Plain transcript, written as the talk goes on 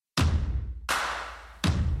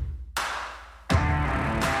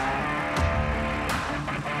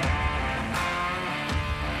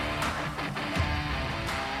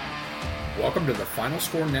Welcome to the Final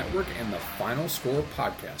Score Network and the Final Score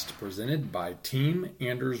Podcast, presented by Team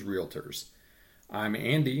Anders Realtors. I'm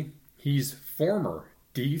Andy. He's former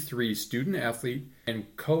D3 student athlete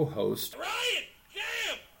and co-host. Ryan,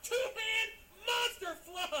 jam! Two-hand monster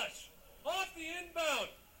flush! Off the inbound.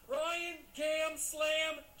 Ryan, cam,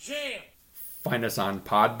 slam, jam. Find us on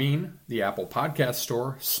Podbean, the Apple Podcast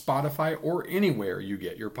Store, Spotify, or anywhere you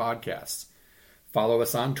get your podcasts. Follow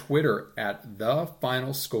us on Twitter at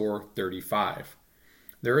TheFinalScore35.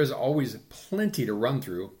 There is always plenty to run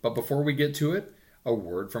through, but before we get to it, a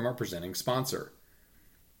word from our presenting sponsor.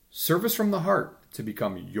 Service from the heart to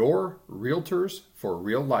become your realtors for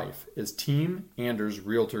real life is Team Anders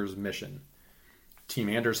Realtors' mission. Team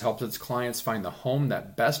Anders helps its clients find the home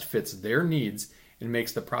that best fits their needs and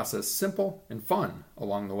makes the process simple and fun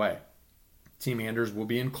along the way. Team Anders will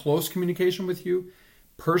be in close communication with you,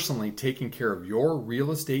 personally taking care of your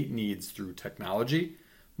real estate needs through technology,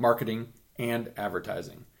 marketing, and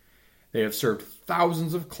advertising. They have served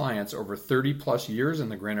thousands of clients over 30 plus years in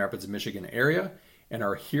the Grand Rapids, Michigan area and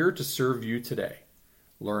are here to serve you today.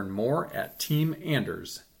 Learn more at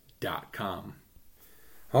teamanders.com.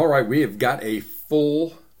 All right, we have got a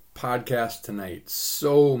full podcast tonight.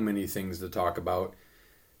 So many things to talk about.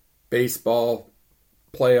 Baseball,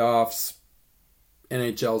 playoffs,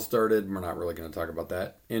 NHL started. We're not really going to talk about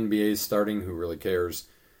that. NBA starting. Who really cares?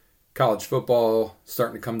 College football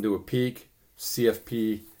starting to come to a peak.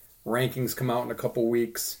 CFP rankings come out in a couple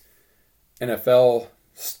weeks. NFL,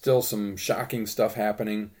 still some shocking stuff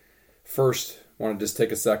happening. First, I want to just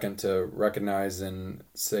take a second to recognize and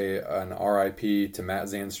say an RIP to Matt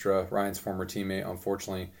Zanstra, Ryan's former teammate.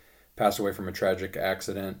 Unfortunately, passed away from a tragic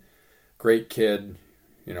accident. Great kid.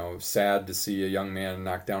 Sad to see a young man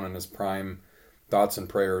knocked down in his prime. Thoughts and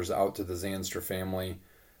prayers out to the Zanstra family.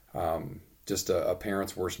 Just a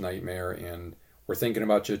parent's worst nightmare. And we're thinking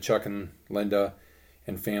about you, Chuck and Linda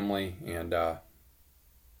and family. And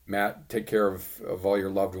Matt, take care of all your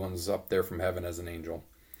loved ones up there from heaven as an angel.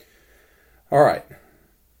 All right.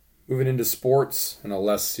 Moving into sports on a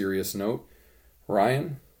less serious note.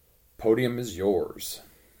 Ryan, podium is yours.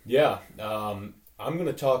 Yeah. I'm going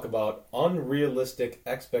to talk about unrealistic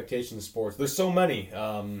expectations in sports. There's so many.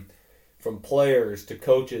 From players to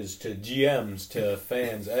coaches to GMs to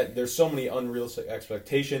fans. There's so many unrealistic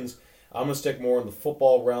expectations. I'm going to stick more in the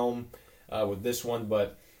football realm with this one,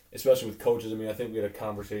 but especially with coaches. I think we had a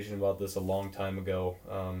conversation about this a long time ago,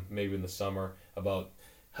 maybe in the summer, about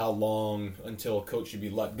how long until a coach should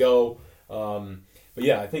be let go. But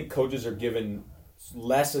yeah, I think coaches are given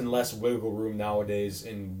less and less wiggle room nowadays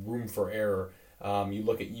and room for error. You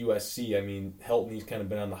look at USC, Helton, he's kind of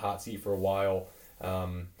been on the hot seat for a while.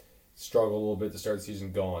 Struggled a little bit to start the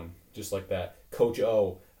season, gone, just like that. Coach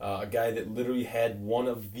O, a guy that literally had one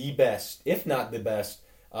of the best, if not the best,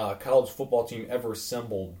 college football team ever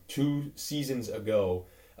assembled 2 seasons ago.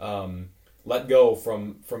 Let go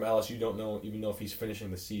from LSU. Don't even know if he's finishing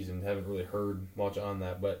the season. Haven't really heard much on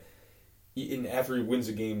that, but after he wins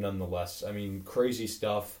a game nonetheless. Crazy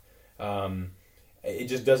stuff. It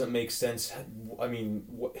just doesn't make sense.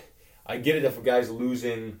 I get it if a guy's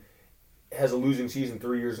has a losing season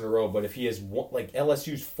 3 years in a row, but if he has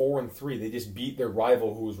LSU's 4-3, they just beat their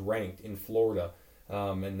rival who was ranked in Florida,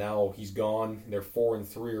 and now he's gone. They're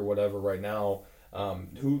 4-3 or whatever right now.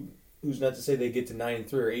 Who's not to say they get to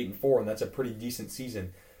 9-3 or 8-4, and that's a pretty decent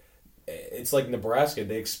season. It's like Nebraska;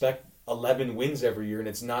 they expect 11 wins every year, and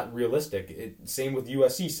it's not realistic. Same with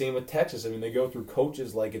USC, same with Texas. They go through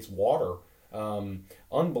coaches like it's water.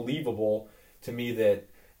 Unbelievable to me that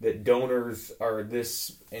donors are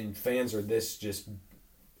this and fans are this, just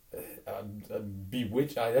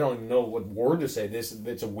bewitched. I don't even know what word to say.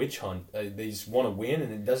 It's a witch hunt. They just want to win,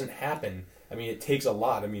 and it doesn't happen. It takes a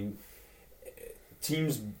lot.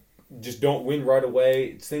 Teams just don't win right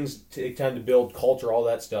away. Things take time to build, culture, all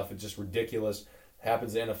that stuff. It's just ridiculous.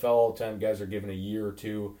 Happens in NFL all the time. Guys are given a year or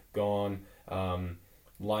two, gone.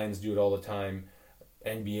 Lions do it all the time.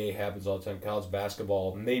 NBA happens all the time. College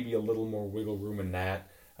basketball, maybe a little more wiggle room in that.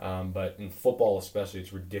 But in football especially,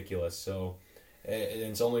 it's ridiculous. So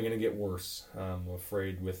it's only going to get worse, I'm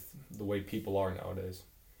afraid, with the way people are nowadays.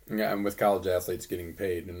 Yeah, and with college athletes getting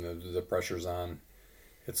paid and the pressure's on.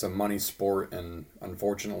 It's a money sport, and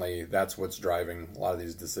unfortunately, that's what's driving a lot of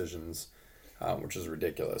these decisions, which is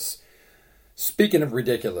ridiculous. Speaking of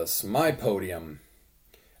ridiculous, my podium.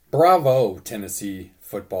 Bravo, Tennessee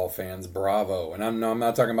football fans, bravo. And I'm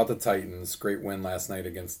not talking about the Titans. Great win last night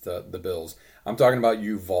against the Bills. I'm talking about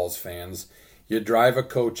you Vols fans. You drive a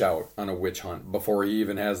coach out on a witch hunt before he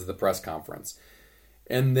even has the press conference.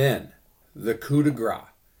 And then the coup de grace,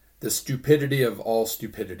 the stupidity of all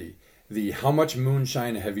stupidity. the how much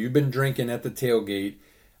moonshine have you been drinking at the tailgate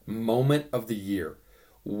moment of the year.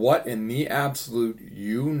 What in the absolute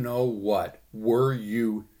you know what were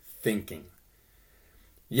you thinking?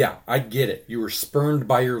 Yeah, I get it. You were spurned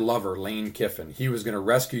by your lover, Lane Kiffin. He was going to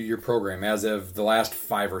rescue your program, as of the last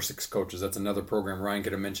 5 or 6 coaches. That's another program Ryan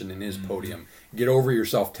could have mentioned in his podium. Get over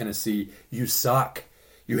yourself, Tennessee. You suck.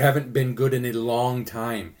 You haven't been good in a long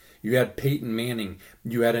time. You had Peyton Manning.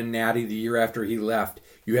 You had a natty the year after he left.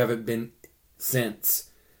 You haven't been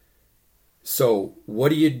since. So what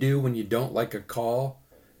do you do when you don't like a call?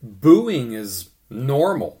 Booing is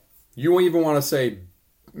normal. You won't even want to say,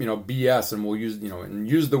 BS, and we'll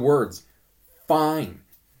use the words. Fine.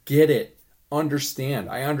 Get it. Understand.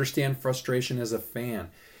 I understand frustration as a fan.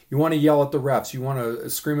 You want to yell at the refs. You want to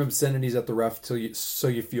scream obscenities at the ref so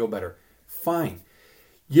you feel better. Fine.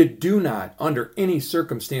 You do not, under any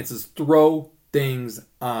circumstances, throw things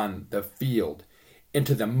on the field. And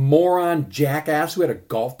to the moron jackass who had a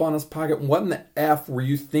golf ball in his pocket, what in the F were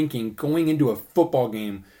you thinking going into a football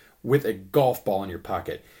game with a golf ball in your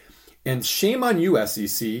pocket? And shame on you,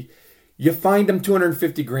 SEC. You fined him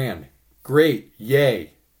 $250,000. Great.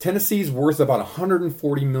 Yay. Tennessee's worth about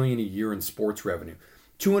 $140 million a year in sports revenue.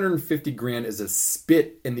 $250,000 is a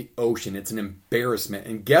spit in the ocean. It's an embarrassment.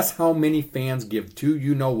 And guess how many fans give two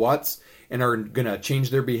you-know-whats and are going to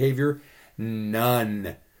change their behavior?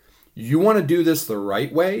 None. You want to do this the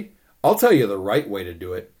right way? I'll tell you the right way to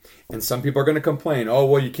do it. And some people are going to complain, oh,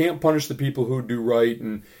 well, you can't punish the people who do right,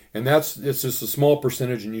 and it's just a small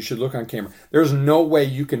percentage, and you should look on camera. There's no way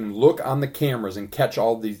you can look on the cameras and catch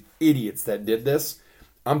all these idiots that did this.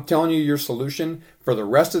 I'm telling you your solution for the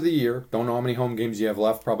rest of the year, don't know how many home games you have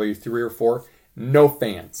left, probably 3 or 4, no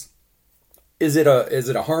fans. Is it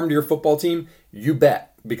a harm to your football team? You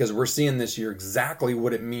bet, because we're seeing this year exactly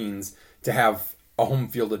what it means to have a home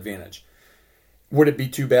field advantage. Would it be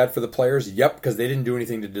too bad for the players? Yep, because they didn't do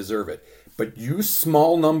anything to deserve it. But you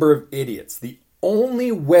small number of idiots, the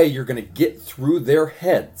only way you're going to get through their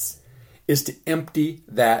heads is to empty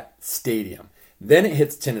that stadium. Then it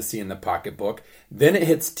hits Tennessee in the pocketbook. Then it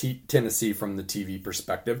hits Tennessee from the TV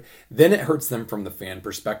perspective. Then it hurts them from the fan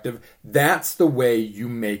perspective. That's the way you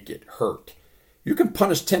make it hurt. You can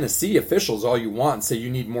punish Tennessee officials all you want and say you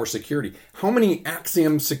need more security. How many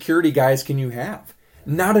Axiom security guys can you have?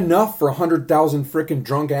 Not enough for 100,000 freaking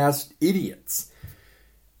drunk-ass idiots.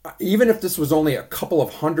 Even if this was only a couple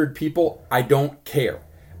of hundred people, I don't care.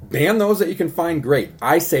 Ban those that you can find, great.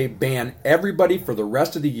 I say ban everybody for the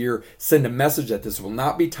rest of the year. Send a message that this will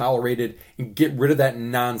not be tolerated and get rid of that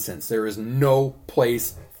nonsense. There is no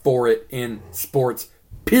place for it in sports,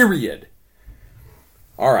 period.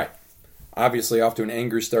 All right. Obviously off to an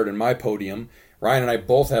angry start in my podium. Ryan and I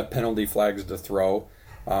both have penalty flags to throw.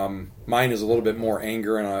 Mine is a little bit more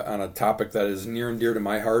anger on a topic that is near and dear to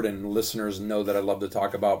my heart, and listeners know that I love to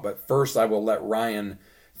talk about. But first, I will let Ryan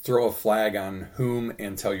throw a flag on whom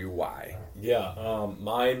and tell you why. Yeah,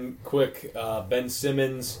 mine quick. Ben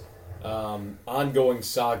Simmons, ongoing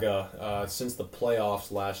saga since the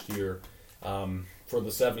playoffs last year for the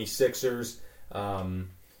 76ers.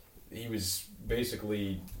 He was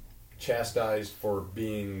basically chastised for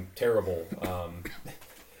being terrible.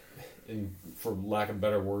 For lack of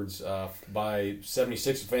better words, by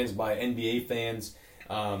 76 fans, by NBA fans,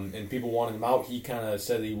 and people wanted him out. He kind of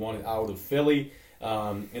said that he wanted out of Philly,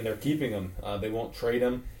 and they're keeping him. They won't trade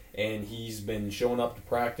him, and he's been showing up to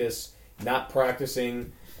practice, not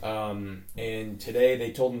practicing, and today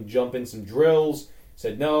they told him to jump in some drills. He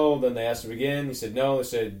said no, then they asked him again. He said no. They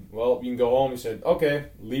said, well, you can go home. He said, okay,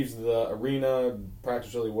 leaves the arena,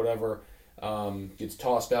 practice really, whatever, gets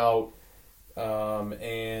tossed out.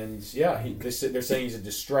 And yeah, they're saying he's a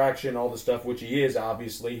distraction, all this stuff, which he is,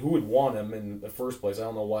 obviously. Who would want him in the first place? I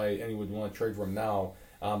don't know why anyone would want to trade for him now.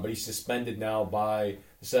 But he's suspended now by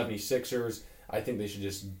the 76ers. I think they should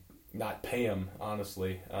just not pay him,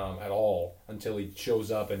 honestly, at all, until he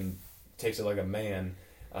shows up and takes it like a man.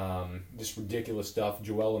 Just ridiculous stuff.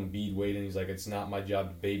 Joel Embiid waiting. He's like, it's not my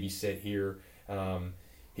job to babysit here.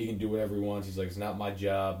 He can do whatever he wants. He's like, it's not my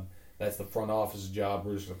job. That's the front office's job.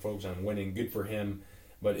 We're just going to focus on winning. Good for him.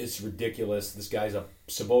 But it's ridiculous. This guy's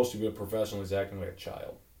supposed to be a professional. He's acting like a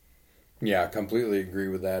child. Yeah, completely agree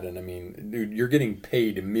with that. And I mean, dude, you're getting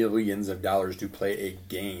paid millions of dollars to play a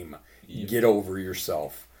game. Yeah. Get over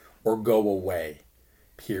yourself or go away.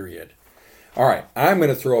 Period. All right, I'm going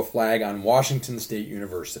to throw a flag on Washington State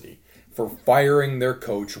University for firing their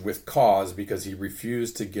coach with cause because he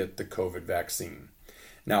refused to get the COVID vaccine.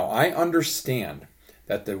 Now, I understand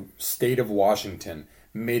that the state of Washington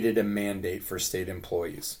made it a mandate for state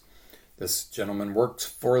employees. This gentleman worked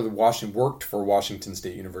for Washington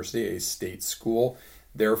State University, a state school.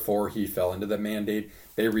 Therefore, he fell into the mandate.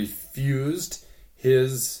 They refused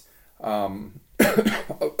his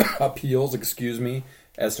appeals,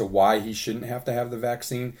 as to why he shouldn't have to have the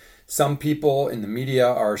vaccine. Some people in the media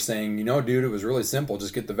are saying, dude, it was really simple.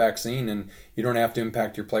 Just get the vaccine and you don't have to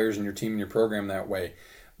impact your players and your team and your program that way.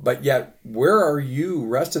 But yet, where are you,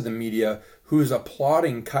 rest of the media, who's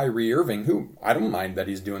applauding Kyrie Irving, who, I don't mind that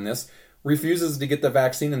he's doing this, refuses to get the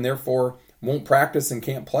vaccine and therefore won't practice and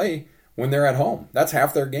can't play when they're at home. That's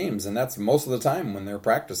half their games, and that's most of the time when they're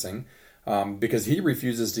practicing, because he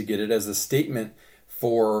refuses to get it as a statement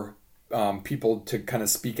for people to kind of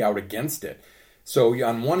speak out against it. So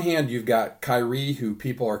on one hand, you've got Kyrie, who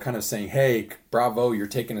people are kind of saying, hey, bravo, you're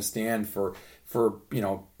taking a stand for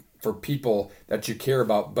people that you care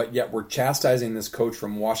about, but yet we're chastising this coach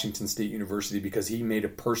from Washington State University because he made a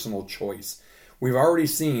personal choice. We've already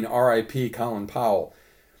seen R.I.P. Colin Powell.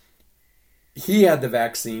 He had the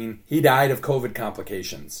vaccine. He died of COVID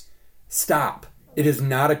complications. Stop. It is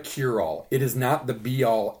not a cure-all. It is not the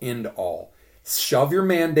be-all, end-all. Shove your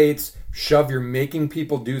mandates. Shove your making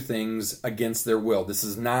people do things against their will. This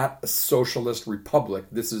is not a socialist republic.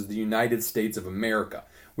 This is the United States of America.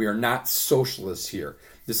 We are not socialists here.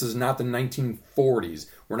 This is not the 1940s.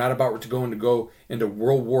 We're not about to go into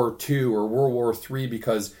World War II or World War III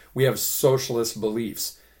because we have socialist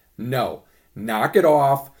beliefs. No. Knock it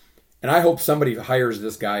off. And I hope somebody hires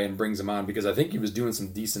this guy and brings him on, because I think he was doing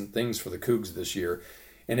some decent things for the Cougs this year.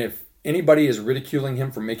 And if anybody is ridiculing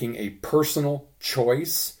him for making a personal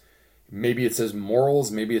choice, maybe it's his morals,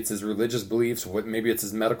 maybe it's his religious beliefs, maybe it's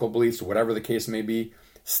his medical beliefs, whatever the case may be,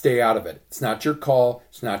 stay out of it. It's not your call.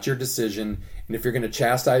 It's not your decision. And if you're going to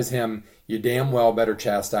chastise him, you damn well better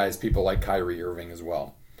chastise people like Kyrie Irving as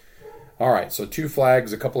well. All right, so 2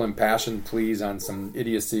 flags, a couple impassioned pleas on some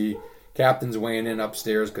idiocy. Captain's weighing in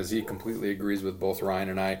upstairs because he completely agrees with both Ryan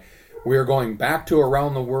and I. We are going back to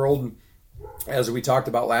Around the World, as we talked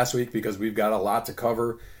about last week, because we've got a lot to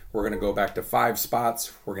cover. We're going to go back to 5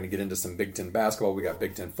 spots. We're going to get into some Big Ten basketball. We got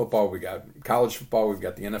Big Ten football. We got college football. We've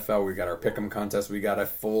got the NFL. We've got our Pick'em contest. We got a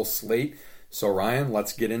full slate. So, Ryan,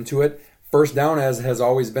 let's get into it. First down, as has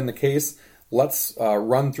always been the case, let's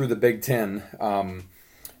run through the Big Ten.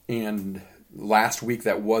 And last week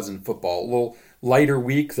that was in football. A little lighter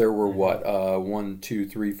week. There were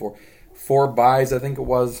four buys, I think it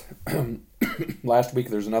was. Last week.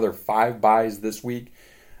 There's another 5 buys this week.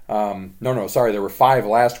 There were 5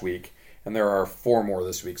 last week, and there are 4 more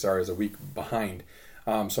this week. Sorry, I was a week behind.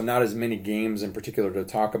 So not as many games in particular to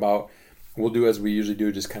talk about. We'll do as we usually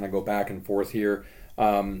do, just kind of go back and forth here.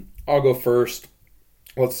 I'll go first.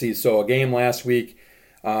 Let's see. So a game last week.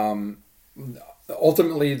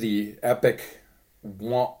 Ultimately, the epic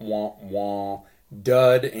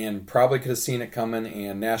dud, and probably could have seen it coming,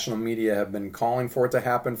 and national media have been calling for it to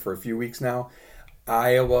happen for a few weeks now.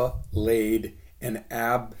 Iowa laid an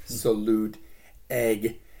absolute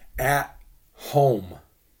egg at home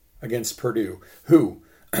against Purdue, who,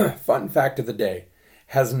 fun fact of the day,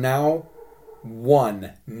 has now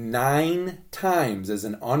won 9 times as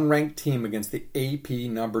an unranked team against the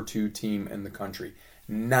AP number 2 team in the country.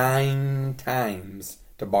 9 times,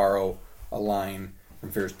 to borrow a line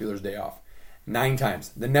from Ferris Bueller's Day Off. 9 times.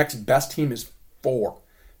 The next best team is 4.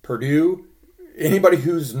 Purdue, anybody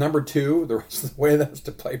who's number 2, the rest of the way that's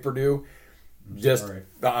to play Purdue,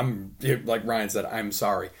 like Ryan said, I'm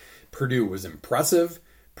sorry. Purdue was impressive.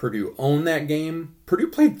 Purdue owned that game. Purdue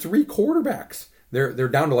played 3 quarterbacks. They're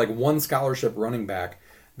down to like 1 scholarship running back.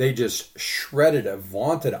 They just shredded a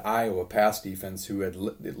vaunted Iowa pass defense who had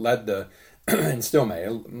led the and still may,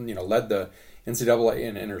 led the NCAA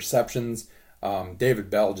in interceptions. David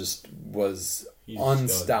Bell just was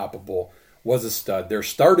unstoppable. Was a stud. Their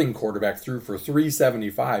starting quarterback threw for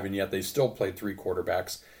 375, and yet they still played 3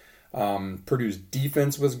 quarterbacks. Purdue's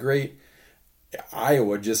defense was great.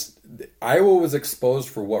 Iowa was exposed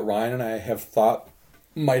for what Ryan and I have thought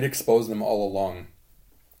might expose them all along.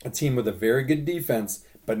 A team with a very good defense,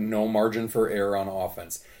 but no margin for error on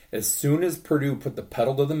offense. As soon as Purdue put the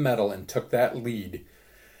pedal to the metal and took that lead,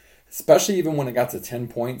 especially even when it got to 10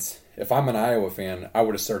 points, if I'm an Iowa fan, I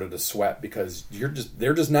would have started to sweat, because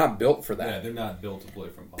they're just not built for that. Yeah, they're not built to play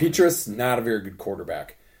from behind. Petrus, not a very good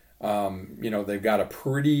quarterback. They've got a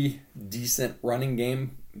pretty decent running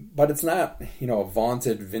game, but it's not, a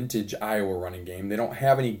vaunted vintage Iowa running game. They don't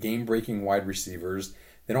have any game-breaking wide receivers.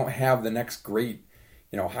 They don't have the next great,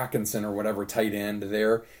 Hawkinson or whatever tight end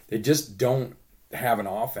there. They just don't have an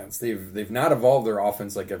offense. They've not evolved their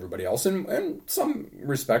offense like everybody else. And in some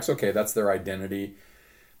respects, okay, that's their identity.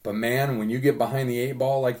 But man, when you get behind the 8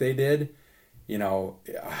 ball like they did, it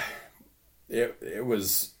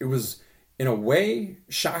was in a way,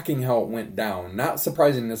 shocking how it went down. Not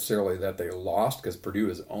surprising necessarily that they lost, because Purdue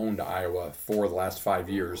has owned Iowa for the last 5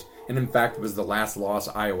 years. And in fact, it was the last loss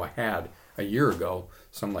Iowa had a year ago.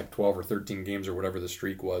 Some like 12 or 13 games or whatever the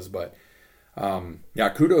streak was. But yeah,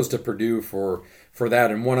 kudos to Purdue for that.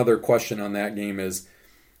 And one other question on that game is,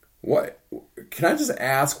 can I just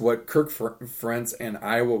ask what Kirk Ferentz and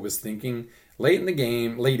Iowa was thinking late in the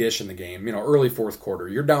game, late-ish in the game, early fourth quarter?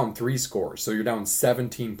 You're down 3 scores, so you're down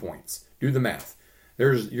 17 points. Do the math.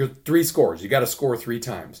 You're 3 scores. You got to score 3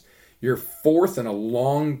 times. You're fourth and a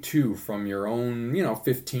long 2 from your own,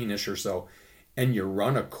 15-ish or so, and you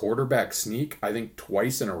run a quarterback sneak, I think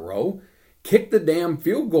twice in a row. Kick the damn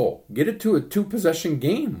field goal. Get it to a 2-possession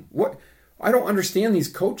game. What? I don't understand these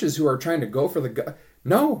coaches who are trying to go for the...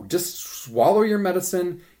 No, just swallow your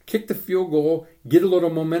medicine, kick the field goal, get a little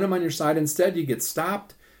momentum on your side. Instead, you get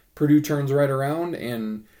stopped. Purdue turns right around,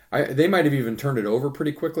 and they might have even turned it over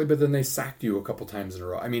pretty quickly, but then they sacked you a couple times in a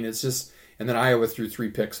row. I mean, it's just... And then Iowa threw 3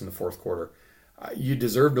 picks in the fourth quarter. You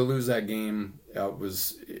deserve to lose that game.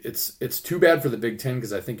 It's too bad for the Big Ten,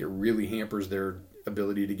 because I think it really hampers their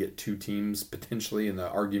ability to get 2 teams potentially in the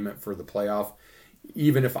argument for the playoff.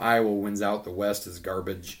 Even if Iowa wins out, the West is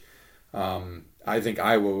garbage. I think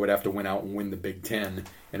Iowa would have to win out and win the Big Ten,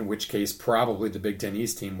 in which case probably the Big Ten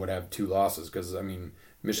East team would have 2 losses, because, I mean,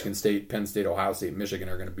 Michigan State, Penn State, Ohio State, Michigan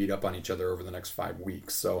are going to beat up on each other over the next 5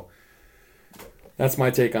 weeks. So that's my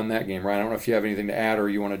take on that game. Ryan, I don't know if you have anything to add or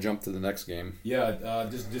you want to jump to the next game. Yeah,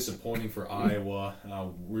 just disappointing for Iowa.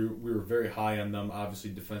 We were very high on them. Obviously,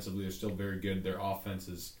 defensively, they're still very good. Their offense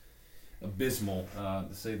is abysmal, to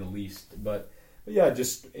say the least. But yeah,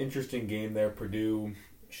 just interesting game there. Purdue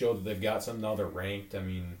showed that they've got some. Now they're ranked. I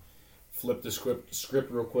mean, flip the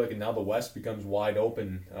script real quick, and now the West becomes wide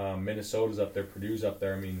open. Minnesota's up there. Purdue's up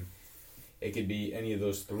there. I mean, it could be any of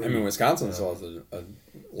those 3. I mean, Wisconsin still has a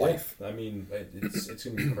life. Yeah, I mean, it's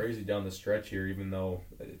going to be crazy down the stretch here, even though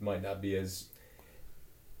it might not be as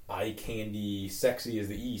eye candy sexy as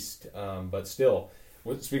the East. But still,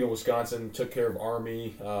 speaking of Wisconsin, took care of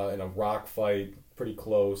Army in a rock fight, pretty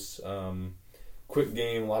close. Quick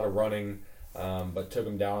game, a lot of running, but took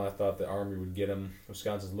them down. I thought the Army would get them.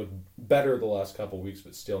 Wisconsin's looked better the last couple of weeks,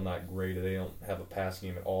 but still not great. They don't have a pass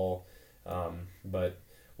game at all. But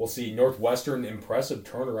we'll see. Northwestern, impressive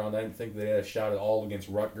turnaround. I didn't think they had a shot at all against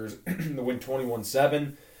Rutgers. The win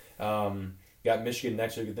 21-7. Got Michigan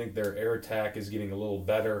next week. I think their air attack is getting a little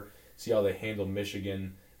better. See how they handle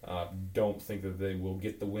Michigan. Don't think that they will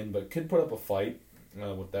get the win, but could put up a fight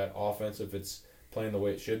with that offense if it's playing the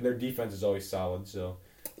way it should. And their defense is always solid, so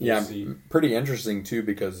we'll see. Pretty interesting, too,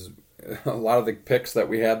 because a lot of the picks that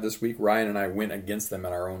we had this week, Ryan and I went against them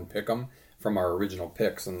in our own pick'em from our original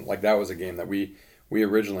picks. And like that was a game that we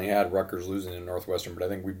originally had Rutgers losing in Northwestern, but I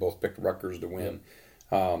think we both picked Rutgers to win.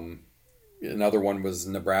 Another one was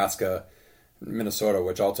Nebraska, Minnesota,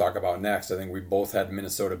 which I'll talk about next. I think we both had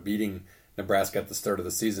Minnesota beating Nebraska at the start of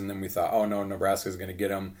the season. Then we thought, oh no, Nebraska's going to get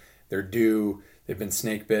them. They're due. They've been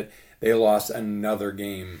snake bit. They lost another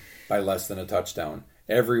game by less than a touchdown.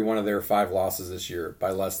 Every one of their 5 losses this year by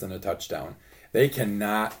less than a touchdown. They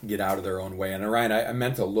cannot get out of their own way. And Ryan, I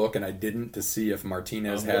meant to look, and I didn't, to see if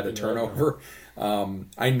Martinez had a turnover.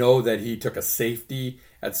 I know that he took a safety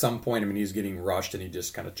at some point. I mean, he's getting rushed, and he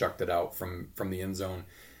just kind of chucked it out from the end zone,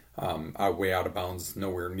 way out of bounds,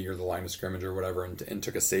 nowhere near the line of scrimmage or whatever, and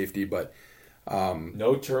took a safety. But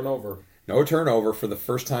no turnover. No turnover for the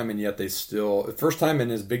first time, and yet first time in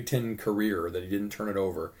his Big Ten career that he didn't turn it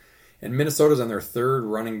over. And Minnesota's on their 3rd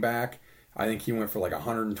running back. I think he went for like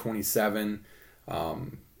 127.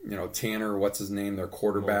 Tanner, what's his name, their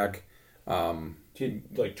quarterback. He had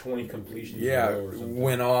like 20 completions. Yeah,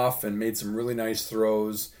 went off and made some really nice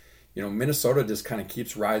throws. Minnesota just kind of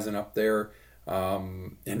keeps rising up there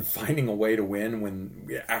and finding a way to win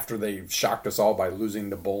after they shocked us all by losing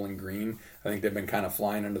to Bowling Green. I think they've been kind of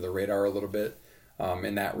flying under the radar a little bit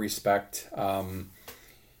in that respect.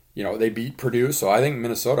 They beat Purdue, so I think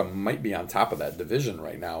Minnesota might be on top of that division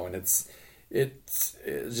right now, and it's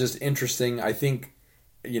just interesting. I think,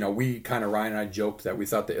 we kind of, Ryan and I joked that we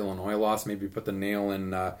thought the Illinois loss maybe put the nail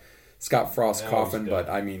in Scott Frost's coffin, but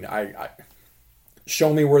I mean, I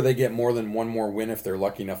show me where they get more than one more win if they're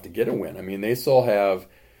lucky enough to get a win. I mean, they still have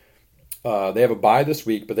they have a bye this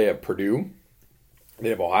week, but they have Purdue, they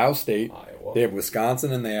have Ohio State, Iowa. They have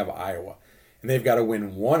Wisconsin, and they have Iowa. And they've got to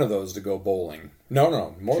win one of those to go bowling.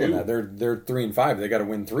 No, more 2. Than that. They're 3-5. They got to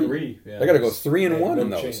win 3. Yeah, they got to go 3-1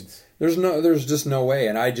 in those. Chance. There's just no way.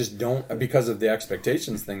 And I just don't, because of the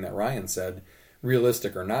expectations thing that Ryan said,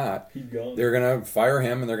 realistic or not, they're going to fire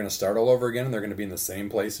him and they're going to start all over again and they're going to be in the same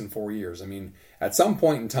place in 4 years. I mean, at some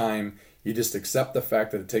point in time, you just accept the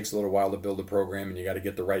fact that it takes a little while to build a program and you got to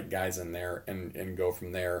get the right guys in there and go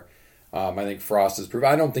from there. I think Frost has proved.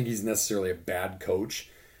 I don't think he's necessarily a bad coach,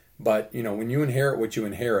 but when you inherit what you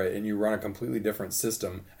inherit and you run a completely different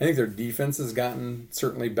system, I think their defense has gotten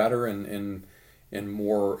certainly better and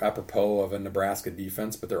more apropos of a Nebraska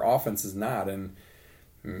defense, but their offense is not. And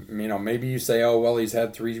maybe you say, oh well, he's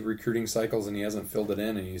had 3 recruiting cycles and he hasn't filled it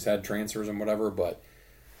in, and he's had transfers and whatever, but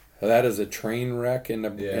that is a train wreck in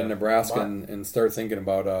Nebraska, and start thinking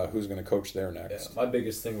about who's going to coach there next. Yeah, my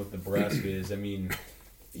biggest thing with Nebraska is, they've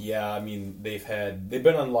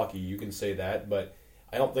been unlucky. You can say that, but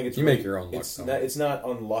I don't think it's make your own luck. It's not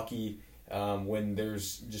unlucky when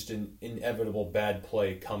there's just an inevitable bad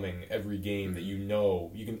play coming every game that you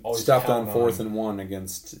can always stuffed count on 4th and 1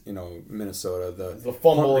 against Minnesota. The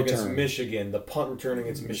fumble against Michigan, the punt return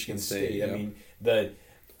against Michigan State. Yep. I mean, the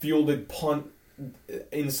fielded punt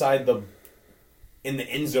in the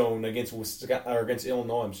end zone against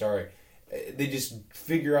Illinois. I'm sorry, they just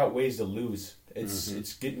figure out ways to lose.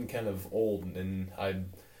 It's getting kind of old, and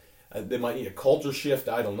they might need a culture shift.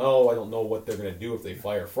 I don't know. I don't know what they're going to do if they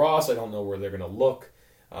fire Frost. I don't know where they're going to look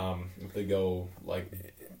if they go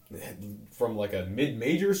from a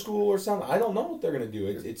mid-major school or something. I don't know what they're going to do.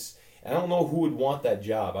 I don't know who would want that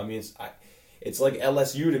job. I mean, it's like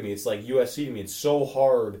LSU to me. It's like USC to me. It's so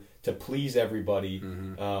hard to please everybody.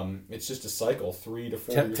 It's just a cycle, 3 to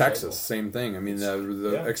 4 years. Texas, same thing. I mean,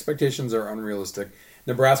 the expectations are unrealistic.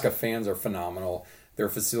 Nebraska fans are phenomenal. Their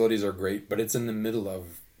facilities are great, but it's in the middle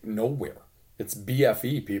of nowhere. It's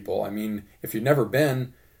BFE, people. I mean, if you've never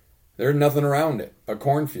been, there's nothing around it but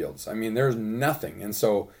cornfields. I mean, there's nothing. And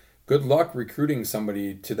so good luck recruiting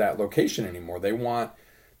somebody to that location anymore. They want,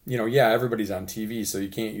 everybody's on TV, so you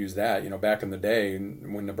can't use that. Back in the day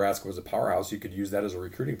when Nebraska was a powerhouse, you could use that as a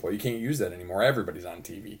recruiting ploy. You can't use that anymore. Everybody's on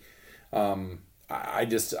TV. I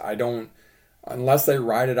don't, unless they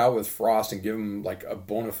ride it out with Frost and give him a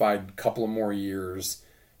bona fide couple of more years,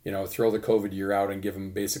 throw the COVID year out and give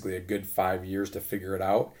him basically a good 5 years to figure it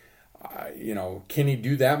out. Can he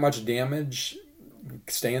do that much damage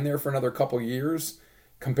staying there for another couple years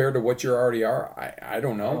compared to what you already are? I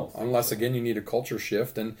don't know. Unless, again, you need a culture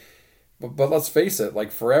shift. But let's face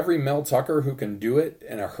it, for every Mel Tucker who can do it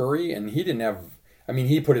in a hurry, and he didn't have,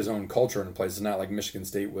 he put his own culture in place. It's not like Michigan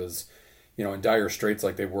State was, in dire straits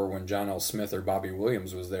like they were when John L. Smith or Bobby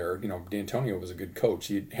Williams was there. D'Antonio was a good coach.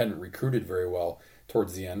 He hadn't recruited very well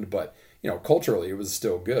towards the end, but, culturally it was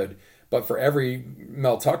still good. But for every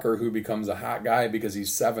Mel Tucker who becomes a hot guy because he's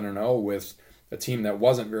 7-0 with a team that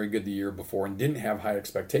wasn't very good the year before and didn't have high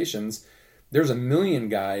expectations, there's a million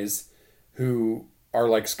guys who are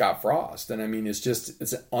like Scott Frost. And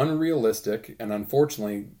it's unrealistic. And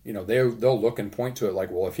unfortunately, they'll look and point to it like,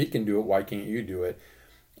 well, if he can do it, why can't you do it?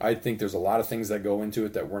 I think there's a lot of things that go into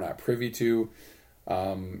it that we're not privy to.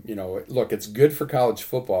 Look, it's good for college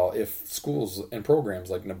football if schools and programs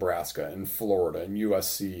like Nebraska and Florida and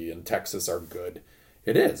USC and Texas are good.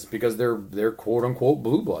 It is, because they're quote unquote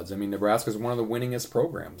blue bloods. Nebraska is one of the winningest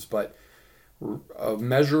programs, but a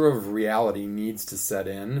measure of reality needs to set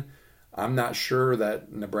in. I'm not sure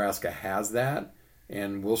that Nebraska has that,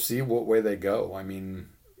 and we'll see what way they go. I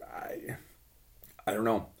don't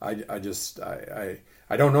know. I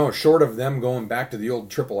don't know. Short of them going back to the old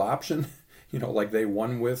triple option, like they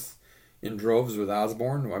won with in droves with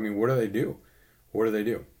Osborne. What do they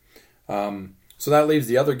do? So that leaves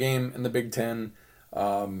the other game in the Big Ten.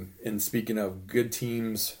 And speaking of good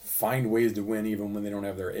teams, find ways to win even when they don't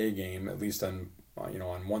have their A game, at least on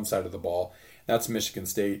one side of the ball. That's Michigan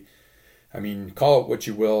State. Call it what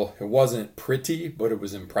you will. It wasn't pretty, but it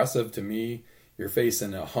was impressive to me. You're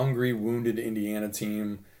facing a hungry, wounded Indiana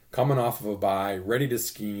team coming off of a bye, ready to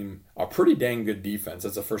scheme, a pretty dang good defense.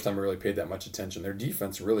 That's the first time I really paid that much attention. Their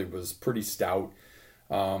defense really was pretty stout.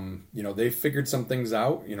 They figured some things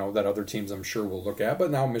out, that other teams I'm sure will look at,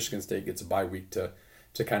 but now Michigan State gets a bye week to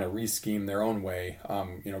kind of re-scheme their own way,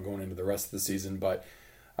 going into the rest of the season. But,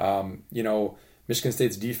 Michigan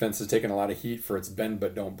State's defense has taken a lot of heat for its bend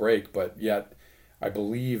but don't break, but yet I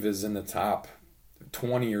believe is in the top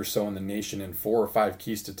 20 or so in the nation in 4 or 5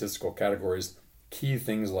 key statistical categories. Key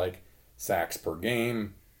things like sacks per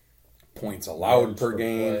game, points allowed per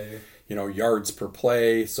game, yards per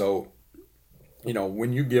play. So,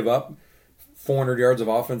 when you give up 400 yards of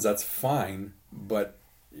offense, that's fine. But,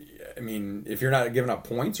 if you're not giving up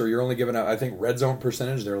points or you're only giving up, I think red zone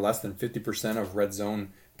percentage, they're less than 50% of red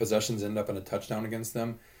zone possessions end up in a touchdown against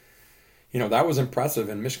them. that was impressive.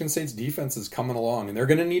 And Michigan State's defense is coming along, and they're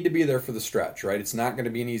going to need to be there for the stretch, right? It's not going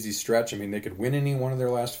to be an easy stretch. I mean, they could win any one of their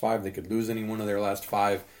last 5. They could lose any one of their last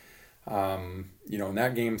 5. In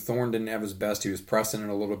that game, Thorne didn't have his best. He was pressing it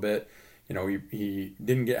a little bit. He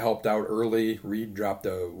didn't get helped out early. Reed dropped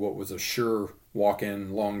what was a sure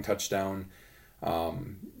walk-in long touchdown.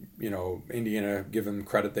 Indiana, give them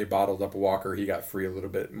credit, they bottled up Walker. He got free a little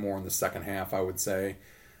bit more in the second half, I would say.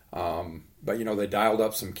 But they dialed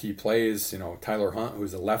up some key plays. Tyler Hunt,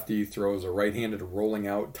 who's a lefty, throws a right-handed rolling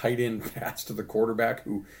out tight end pass to the quarterback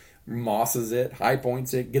who mosses it, high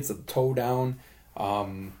points it, gets a toe down.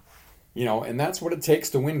 And that's what it takes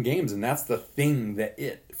to win games. And that's the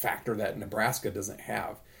factor that Nebraska doesn't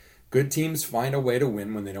have. Good teams find a way to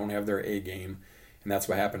win when they don't have their A game. And that's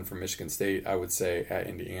what happened for Michigan State, I would say, at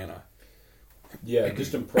Indiana. Yeah,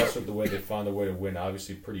 just impressed with the way they found a way to win.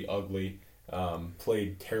 Obviously pretty ugly.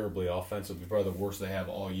 Played terribly offensively, probably the worst they have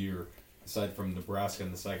all year, aside from Nebraska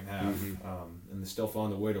in the second half. And they still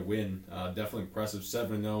found a way to win. Definitely impressive.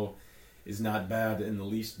 7-0 is not bad in the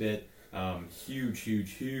least bit. Huge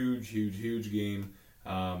game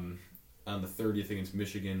on the 30th against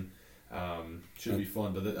Michigan. Should be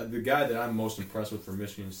fun. But the guy that I'm most impressed with for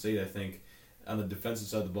Michigan State, I think, on the defensive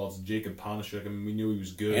side of the ball, is Jacob Ponishuk. I mean, we knew he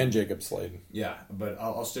was good. And Jacob Slade. Yeah, but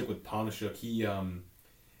I'll stick with Ponishuk. He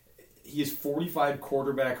has 45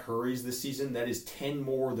 quarterback hurries this season. That is 10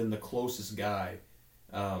 more than the closest guy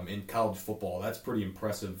in college football. That's pretty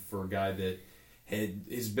impressive for a guy that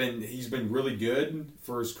he's been really good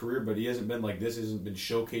for his career, but he hasn't been like this. He hasn't been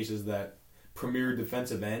showcased as that premier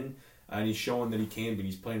defensive end, and he's showing that he can, but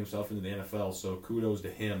he's playing himself into the NFL, so kudos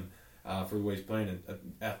to him for the way he's playing.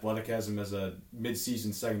 Athletic has him as a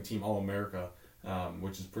mid-season second-team All-America,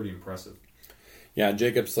 which is pretty impressive. Yeah,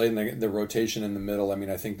 Jacob Slade and the rotation in the middle, I mean,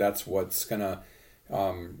 I think that's what's going to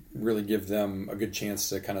really give them a good chance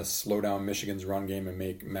to kind of slow down Michigan's run game and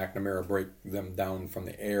make McNamara break them down from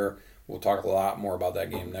the air. We'll talk a lot more about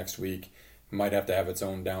that game next week. Might have to have its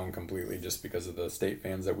own down completely just because of the state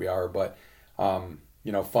fans that we are. But,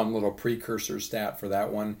 fun little precursor stat for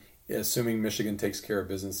that one. Assuming Michigan takes care of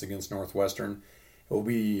business against Northwestern, it will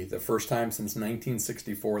be the first time since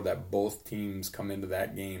 1964 that both teams come into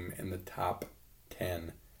that game in the top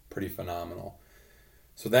 10. Pretty phenomenal.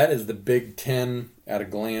 So that is the Big Ten at a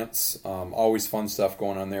glance. Always fun stuff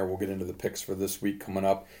going on there. We'll get into the picks for this week coming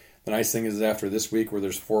up. The nice thing is after this week where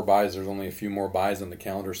there's 4 byes, there's only a few more byes on the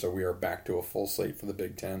calendar, so we are back to a full slate for the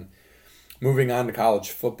Big Ten. Moving on to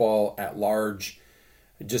college football at large,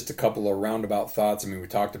 just a couple of roundabout thoughts. I mean, we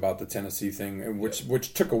talked about the Tennessee thing,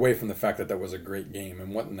 which took away from the fact that was a great game.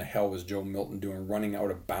 And what in the hell was Joe Milton doing running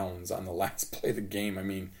out of bounds on the last play of the game? I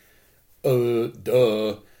mean,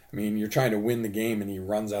 duh. I mean, you're trying to win the game and he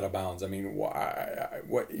runs out of bounds. I mean,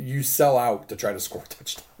 what you sell out to try to score a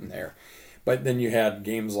touchdown there. But then you had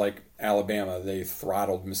games like Alabama. They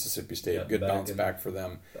throttled Mississippi State. Yeah, good bounce back for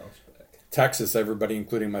them. Texas, everybody,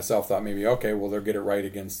 including myself, thought maybe, okay, well, they'll get it right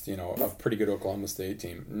against, a pretty good Oklahoma State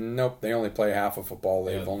team. Nope, they only play half of football.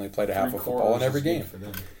 They've only played a half of football in every game.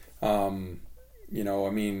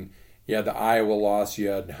 The Iowa loss, you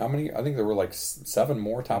had how many? I think there were like 7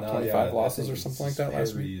 more top 25 losses or something like that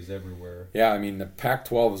last week. Everywhere. Yeah, I mean, the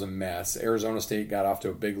Pac-12 was a mess. Arizona State got off to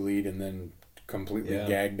a big lead and then completely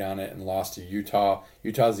gagged on it and lost to Utah.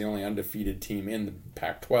 Utah's the only undefeated team in the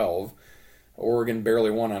Pac-12. Oregon barely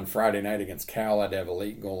won on Friday night against Cal. Had to have a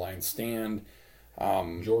late goal line stand.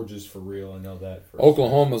 Georgia's for real. I know that.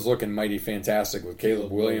 Oklahoma's looking mighty fantastic with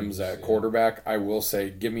Caleb Williams at quarterback. I will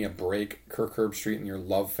say, give me a break. Kirk Herbstreit and your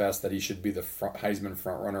love fest that he should be the Heisman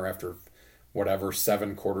frontrunner after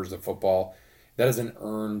 7 quarters of football. That is an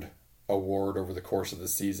earned award over the course of the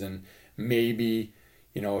season. Maybe,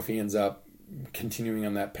 if he ends up continuing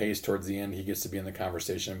on that pace towards the end, he gets to be in the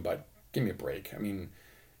conversation, but give me a break. I mean,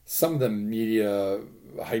 some of the media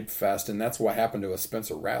hype fest, and that's what happened to a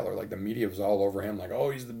Spencer Rattler. Like, the media was all over him, like, oh,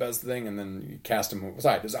 he's the best thing, and then you cast him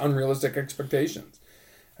aside. There's unrealistic expectations.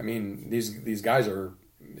 I mean, these guys are,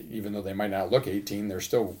 even though they might not look 18, they're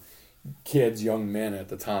still kids, young men at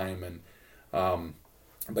the time. And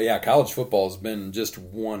but yeah, college football has been just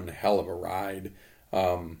one hell of a ride.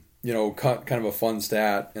 Kind of a fun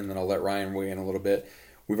stat, and then I'll let Ryan weigh in a little bit.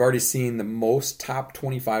 We've already seen the most top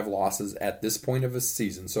 25 losses at this point of a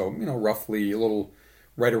season. So, roughly a little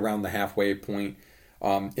right around the halfway point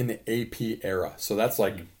in the AP era. So that's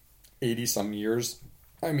like 80-some years.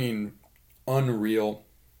 I mean, unreal.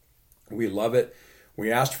 We love it.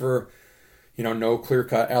 We asked for, no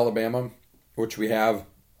clear-cut Alabama, which we have.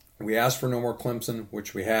 We asked for no more Clemson,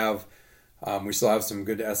 which we have. We still have some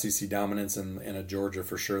good SEC dominance in a Georgia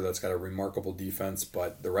for sure that's got a remarkable defense,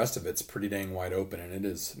 but the rest of it's pretty dang wide open, and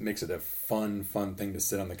makes it a fun thing to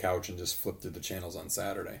sit on the couch and just flip through the channels on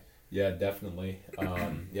Saturday. Yeah, definitely.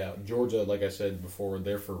 Georgia, like I said before,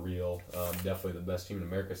 they're for real. Definitely the best team in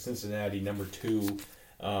America. Cincinnati, number 2.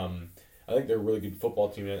 I think they're a really good football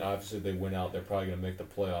team, and obviously they win out. They're probably going to make the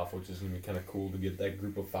playoff, which is going to be kind of cool to get that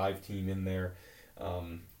group of 5 team in there.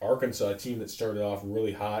 Arkansas, a team that started off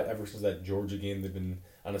really hot ever since that Georgia game. They've been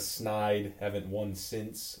on a snide, haven't won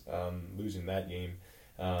since losing that game.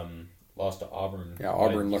 Lost to Auburn. Yeah,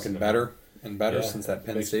 Auburn looking better and better since that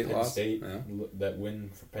Penn State loss. That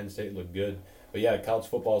win for Penn State looked good. But yeah, college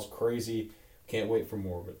football is crazy. Can't wait for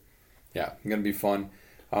more of it. Yeah, going to be fun.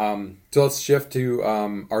 So let's shift to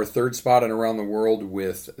our third spot and around the world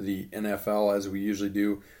with the NFL, as we usually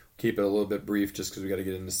do. Keep it a little bit brief just because we got to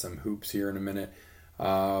get into some hoops here in a minute.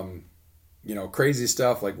 Crazy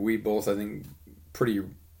stuff. Like we both, I think, pretty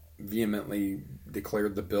vehemently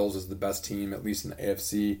declared the Bills as the best team, at least in the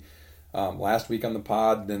AFC. Last week on the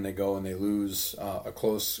pod, then they go and they lose a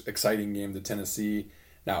close, exciting game to Tennessee.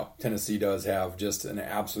 Now, Tennessee does have just an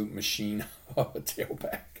absolute machine of a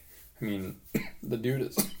tailback. I mean, the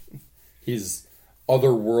dude he's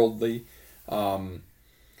otherworldly.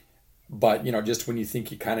 But, just when you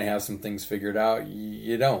think you kind of have some things figured out,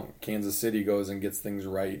 you don't. Kansas City goes and gets things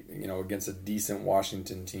right, against a decent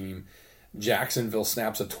Washington team. Jacksonville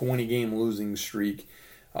snaps a 20-game losing streak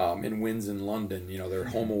and wins in London. They're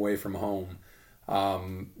home away from home.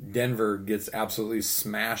 Denver gets absolutely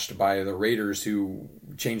smashed by the Raiders, who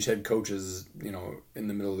changed head coaches, in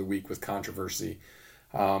the middle of the week with controversy.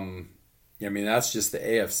 That's just the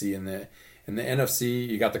AFC. In the NFC,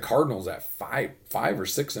 you got the Cardinals at 5 or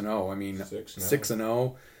 6-0. I mean,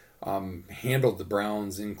 6-0. Handled the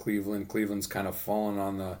Browns in Cleveland. Cleveland's kind of fallen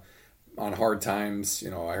on hard times.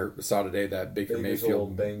 I saw today that Baker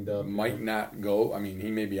Mayfield banged up, might not go. I mean,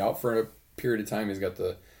 he may be out for a period of time. He's got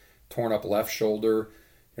the torn up left shoulder.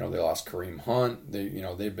 They lost Kareem Hunt.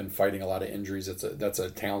 They've been fighting a lot of injuries. That's a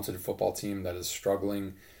talented football team that is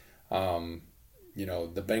struggling.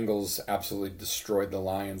 The Bengals absolutely destroyed the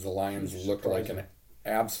Lions. The Lions looked like an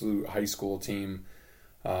absolute high school team.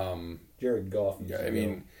 Jared Goff. I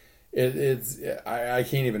mean, I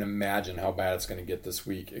can't even imagine how bad it's going to get this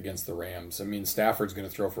week against the Rams. I mean, Stafford's going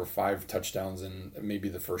to throw for 5 touchdowns in maybe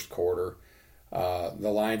the first quarter. The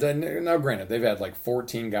Lions, and now granted, they've had like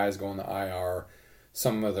 14 guys go on the IR.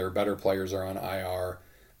 Some of their better players are on IR.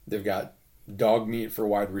 They've got dog meat for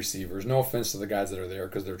wide receivers. No offense to the guys that are there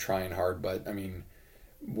because they're trying hard, but I mean,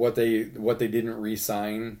 what they didn't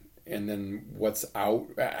re-sign and then what's out,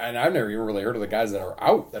 and I've never even really heard of the guys that are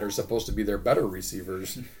out that are supposed to be their better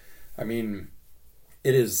receivers. I mean,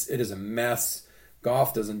 it is a mess.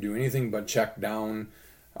 Goff doesn't do anything but check down.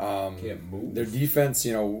 Can't move. Their defense,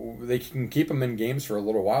 they can keep them in games for a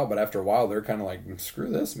little while, but after a while, they're kind of like, screw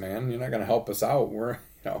this, man. You're not going to help us out. They're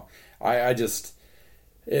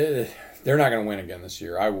not going to win again this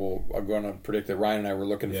year. I'm going to predict that Ryan and I were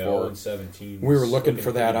looking for 17. We were looking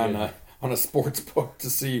for that on a sports book to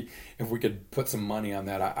see if we could put some money on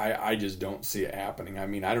that. I just don't see it happening. I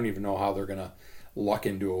mean, I don't even know how they're going to luck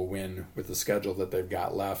into a win with the schedule that they've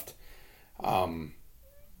got left.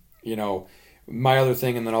 My other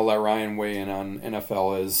thing, and then I'll let Ryan weigh in on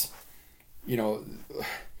NFL, is,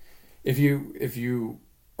 if you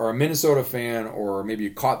are a Minnesota fan, or maybe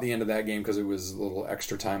you caught the end of that game because it was a little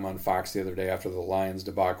extra time on Fox the other day after the Lions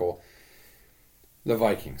debacle, the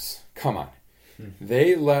Vikings, come on.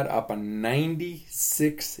 They let up a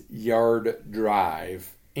 96-yard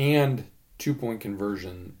drive and 2-point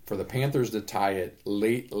conversion for the Panthers to tie it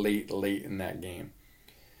late in that game.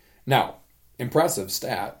 Now, impressive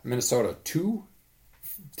stat. Minnesota,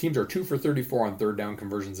 teams are 2 for 34 on third down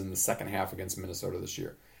conversions in the second half against Minnesota this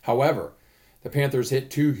year. However, the Panthers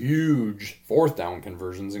hit 2 huge fourth down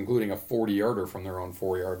conversions, including a 40-yarder from their own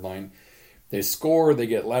 4-yard line. They score, they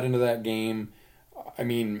get led into that game. I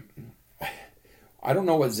mean, I don't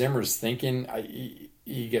know what Zimmer's thinking.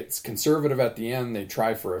 He gets conservative at the end. They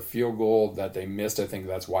try for a field goal that they missed. I think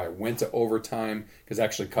that's why it went to overtime, because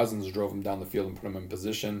actually Cousins drove him down the field and put him in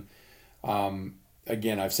position.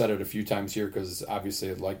 Again, I've said it a few times here because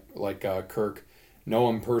obviously, like Kirk, know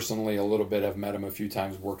him personally a little bit. I've met him a few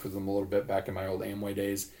times, worked with him a little bit back in my old Amway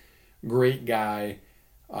days. Great guy,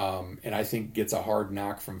 and I think gets a hard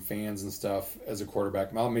knock from fans and stuff as a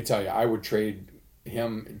quarterback. Now, let me tell you, I would trade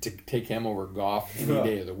him to take him over Goff any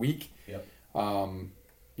day of the week. Yep.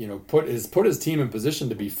 Put his team in position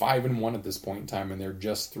to be 5-1 at this point in time, and they're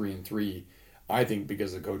just 3-3. I think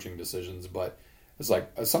because of coaching decisions, but it's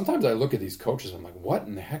like sometimes I look at these coaches and I'm like, what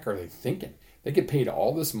in the heck are they thinking? They get paid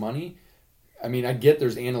all this money I mean, I get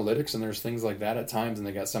there's analytics and there's things like that at times, and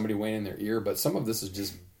they got somebody weighing in their ear, but some of this is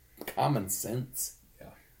just common sense. Yeah,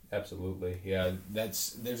 absolutely. Yeah,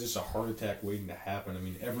 there's just a heart attack waiting to happen. I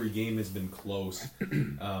mean, every game has been close.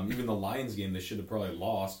 Even the Lions game, they should have probably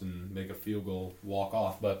lost and make a field goal walk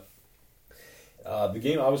off. But the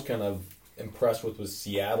game I was kind of impressed with was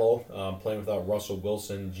Seattle, playing without Russell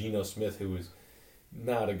Wilson, Geno Smith, who was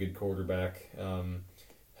not a good quarterback.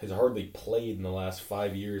 Has hardly played in the last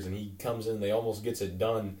 5 years, and he comes in, they almost gets it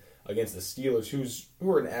done against the Steelers, who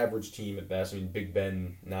are an average team at best. I mean, Big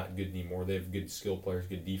Ben, not good anymore. They have good skill players,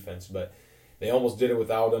 good defense, but they almost did it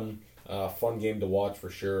without him. Fun game to watch for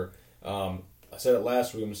sure. I said it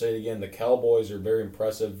last week, I'm going to say it again. The Cowboys are very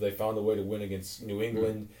impressive. They found a way to win against New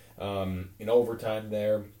England in overtime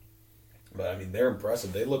there. But, I mean, they're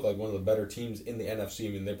impressive. They look like one of the better teams in the NFC.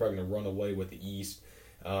 I mean, they're probably going to run away with the East.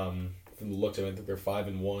 From the looks of it, I think they're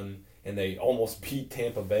 5-1, and they almost beat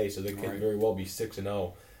Tampa Bay, so they could very well be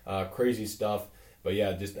 6-0. Crazy stuff, but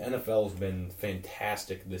yeah, just the NFL has been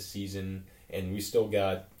fantastic this season, and we still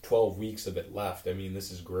got 12 weeks of it left. I mean,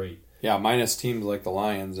 this is great. Yeah, minus teams like the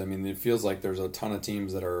Lions. I mean, it feels like there's a ton of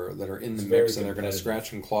teams that are in the mix, and they're going to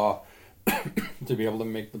scratch and claw to be able to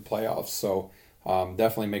make the playoffs. So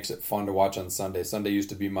definitely makes it fun to watch on Sunday. Sunday used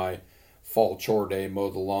to be my fall chore day,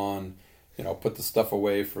 mow the lawn, put the stuff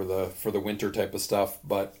away for the winter type of stuff,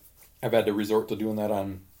 but I've had to resort to doing that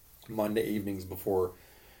on Monday evenings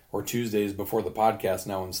or Tuesdays before the podcast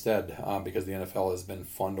now instead, because the NFL has been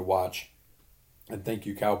fun to watch. And thank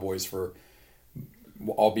you, Cowboys, for,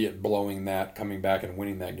 albeit blowing that, coming back and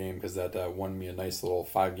winning that game, because that won me a nice little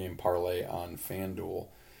 5-game parlay on FanDuel.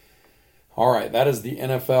 All right, that is the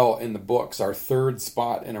NFL in the books, our third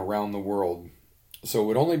spot in Around the World. So it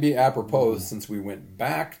would only be apropos, since we went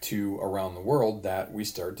back to Around the World, that we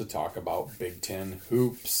start to talk about Big Ten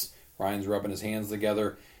hoops. Ryan's rubbing his hands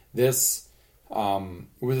together. This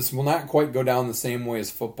will not quite go down the same way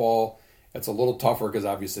as football. It's a little tougher because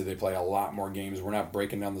obviously they play a lot more games. We're not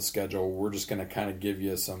breaking down the schedule. We're just going to kind of give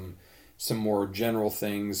you some more general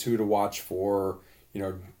things, who to watch for,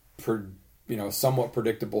 somewhat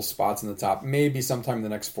predictable spots in the top. Maybe sometime in the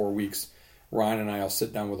next 4 weeks, Ryan and I will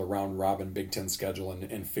sit down with a round-robin Big Ten schedule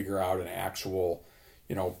and figure out an actual,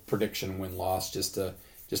 prediction win-loss just to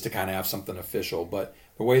kind of have something official. But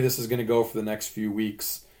the way this is going to go for the next few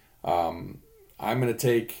weeks, I'm going to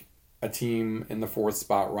take a team in the 4th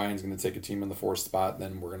spot. Ryan's going to take a team in the 4th spot.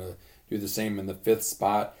 Then we're going to do the same in the 5th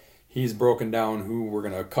spot. He's broken down who we're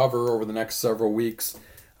going to cover over the next several weeks,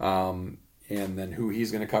 and then who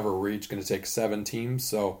he's going to cover. We're each going to take 7 teams.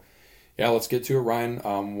 So, yeah, let's get to it, Ryan.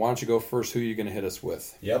 Why don't you go first? Who are you going to hit us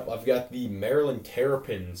with? Yep, I've got the Maryland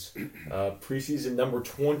Terrapins, preseason number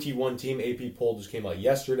 21 team. AP poll just came out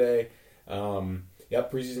yesterday.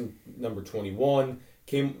 Preseason number 21.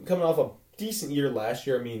 Coming off a decent year last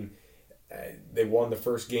year. I mean, they won the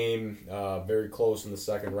first game, very close in the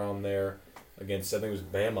second round there against, I think it was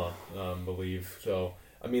Bama, I believe. So,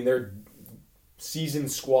 I mean, they're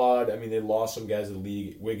seasoned squad. I mean, they lost some guys to the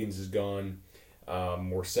league. Wiggins is gone.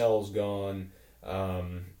 Morcell's gone.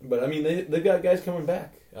 But, I mean, they've got guys coming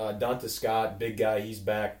back. Donta Scott, big guy, he's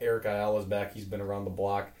back. Eric Ayala's back. He's been around the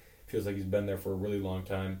block. Feels like he's been there for a really long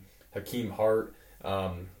time. Hakeem Hart.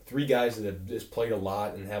 3 guys that have just played a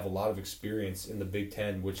lot and have a lot of experience in the Big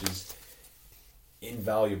Ten, which is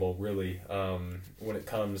invaluable, really, when it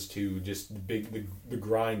comes to just the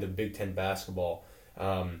grind of Big Ten basketball.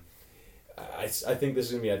 I think this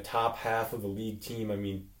is going to be a top half of the league team. I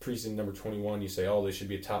mean, preseason number 21, you say, they should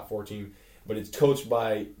be a top 4 team. But it's coached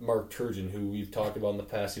by Mark Turgeon, who we've talked about in the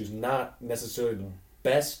past. He was not necessarily the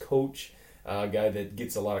best coach, guy that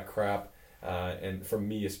gets a lot of crap. And from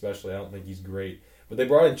me especially, I don't think he's great. But they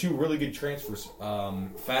brought in 2 really good transfers.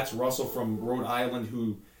 Fats Russell from Rhode Island,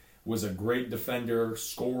 who was a great defender,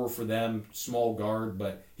 scorer for them, small guard,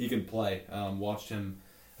 but he can play. Watched him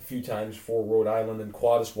a few times for Rhode Island. And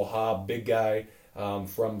Qadis Wahab, big guy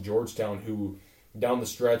from Georgetown, who down the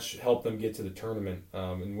stretch helped them get to the tournament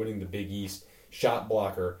and winning the Big East. Shot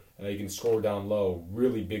blocker. He can score down low.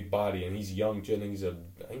 Really big body, and he's young too. I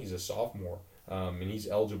think he's a sophomore, and he's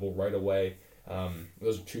eligible right away.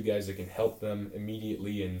 Those are 2 guys that can help them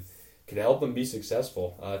immediately and can help them be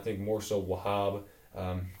successful. I think more so Wahab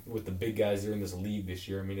with the big guys that are in this league this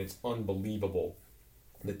year. I mean, it's unbelievable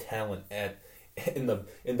the talent in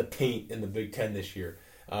the paint in the Big Ten this year.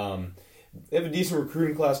 They have a decent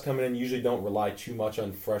recruiting class coming in. Usually don't rely too much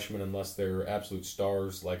on freshmen unless they're absolute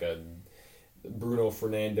stars like a Bruno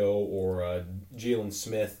Fernando or Jalen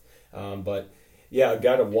Smith. But yeah, a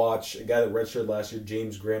guy to watch, a guy that redshirted last year,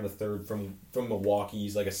 James Graham III from Milwaukee.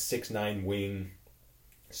 He's like a 6'9" wing,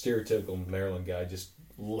 stereotypical Maryland guy, just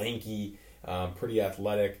lanky, Pretty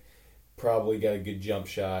athletic. Probably got a good jump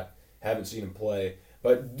shot. Haven't seen him play.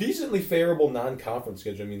 But decently favorable non-conference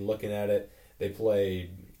schedule. I mean, looking at it, they play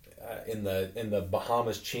in the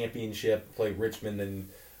Bahamas Championship, play Richmond and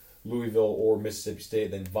Louisville or Mississippi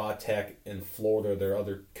State, then Va-Tech and Florida. They're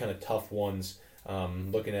other kind of tough ones.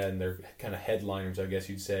 Looking at it, and they're kind of headliners, I guess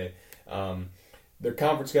you'd say. Their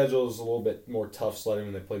conference schedule is a little bit more tough sledding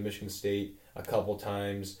when they play Michigan State a couple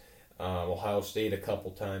times, Ohio State a couple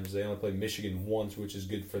times. They only play Michigan once, which is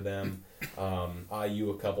good for them. IU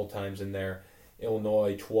a couple times in there.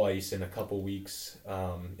 Illinois twice in a couple weeks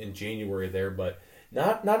in January there, but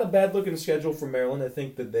not a bad looking schedule for Maryland. I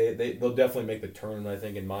think that they'll definitely make the tournament. I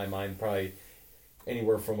think in my mind probably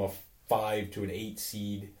anywhere from a 5 to an 8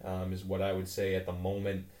 seed is what I would say at the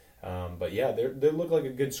moment. But yeah, they look like a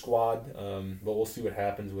good squad. But we'll see what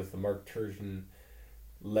happens with the Mark Turgeon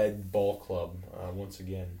led ball club once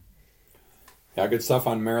again. Yeah, good stuff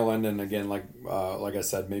on Maryland, and again, like I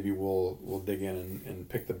said, maybe we'll dig in and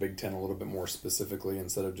pick the Big Ten a little bit more specifically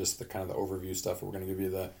instead of just the kind of the overview stuff we're going to give you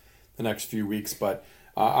the next few weeks. But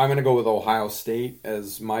I'm going to go with Ohio State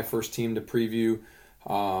as my first team to preview.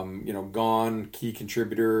 Gone, key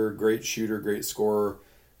contributor, great shooter, great scorer,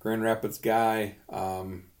 Grand Rapids guy,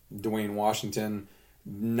 Dwayne Washington.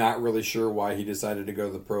 Not really sure why he decided to go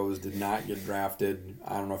to the pros. Did not get drafted.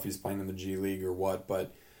 I don't know if he's playing in the G League or what,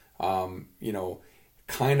 but.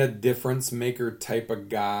 Kind of difference maker type of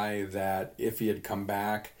guy that if he had come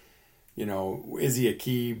back, is he a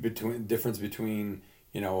key difference between,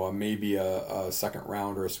 maybe a second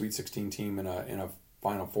round or a Sweet 16 team in a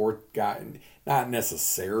Final Four guy? Not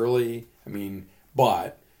necessarily.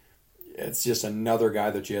 But it's just another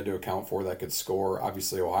guy that you had to account for that could score.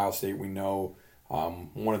 Obviously, Ohio State, we know,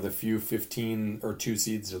 one of the few 15 or 2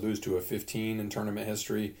 seeds to lose to a 15 in tournament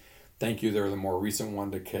history. Thank you. They're the more recent one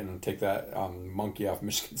to can take that monkey off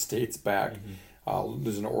Michigan State's back,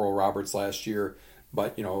 losing to Oral Roberts last year.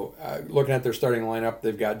 But, looking at their starting lineup,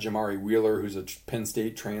 they've got Jamari Wheeler, who's a Penn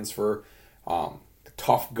State transfer,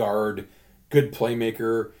 tough guard, good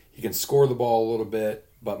playmaker. He can score the ball a little bit,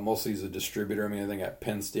 but mostly he's a distributor. I think at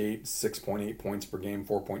Penn State, 6.8 points per game,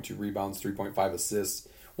 4.2 rebounds, 3.5 assists,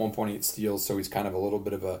 1.8 steals. So he's kind of a little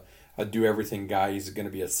bit of a do-everything guy. He's going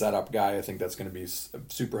to be a setup guy. I think that's going to be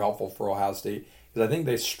super helpful for Ohio State because I think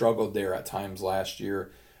they struggled there at times last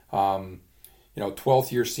year.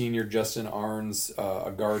 12th year senior Justin Arns, a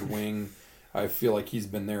guard wing. I feel like he's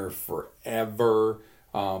been there forever,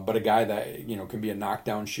 but a guy that can be a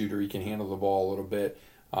knockdown shooter. He can handle the ball a little bit.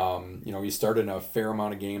 He started in a fair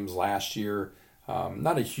amount of games last year.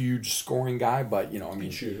 Not a huge scoring guy, but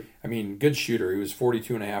good shooter. Good shooter. He was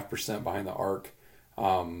 42.5% behind the arc.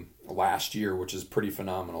 Last year, which is pretty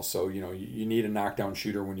phenomenal. So, you need a knockdown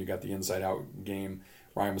shooter when you got the inside-out game.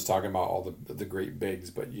 Ryan was talking about all the great bigs,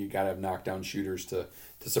 but you got to have knockdown shooters to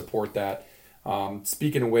support that.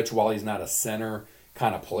 Speaking of which, while he's not a center,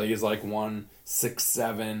 kind of plays like one,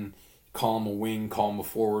 6'7", call him a wing, call him a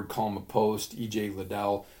forward, call him a post, E.J.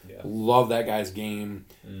 Liddell. Yeah. Love that guy's game.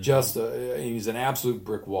 Mm-hmm. He's an absolute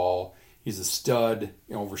brick wall. He's a stud,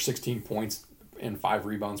 over 16 points and 5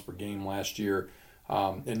 rebounds per game last year.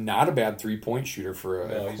 And not a bad 3-point shooter for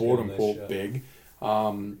a quote-unquote big.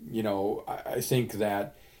 I think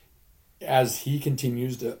that as he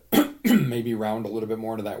continues to maybe round a little bit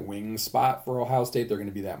more into that wing spot for Ohio State, they're going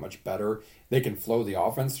to be that much better. They can flow the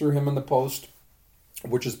offense through him in the post,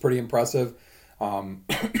 which is pretty impressive.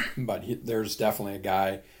 But there's definitely a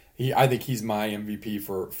guy. I think he's my MVP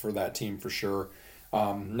for that team for sure.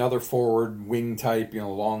 Another forward wing type,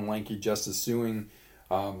 long, lanky Justice Suing,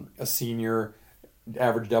 a senior.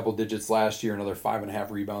 Average double digits last year, another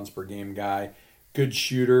 5.5 rebounds per game guy. Good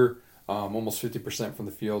shooter, almost 50% from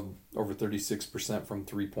the field, over 36% from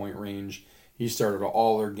 3-point range. He started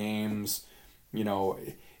all their games.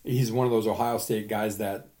 He's one of those Ohio State guys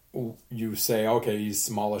that you say, okay, he's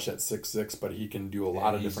smallish at 6'6", but he can do a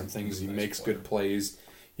lot of different things. He makes good plays,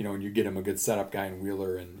 and you get him a good setup guy in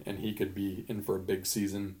Wheeler, and he could be in for a big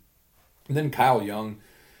season. And then Kyle Young,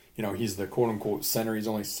 he's the quote-unquote center. He's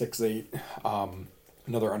only 6'8",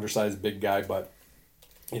 another undersized big guy, but,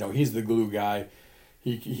 he's the glue guy.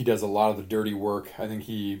 He does a lot of the dirty work. I think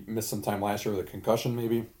he missed some time last year with a concussion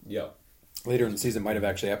maybe. Yeah. Later in the season might have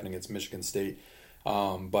actually happened against Michigan State.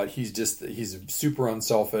 But he's super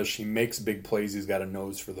unselfish. He makes big plays. He's got a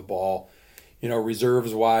nose for the ball.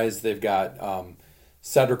 Reserves-wise, they've got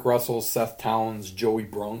Cedric Russell, Seth Towns, Joey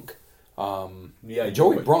Brunk.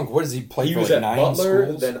 Joey Brunk, what does he play he for? Was like at 9 Butler,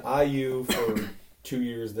 schools? then IU for 2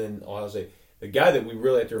 years, then Ohio State. The guy that we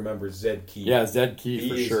really have to remember is Zed Key. Yeah, Zed Key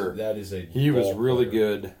for sure. That is He was really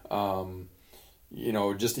player. good.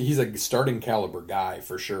 just he's a starting caliber guy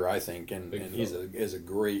for sure, I think, and he's a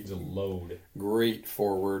great load, great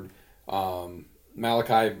forward.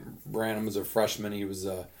 Malachi Branham was a freshman. He was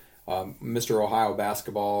Mr. Ohio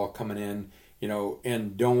basketball coming in,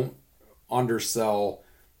 and don't undersell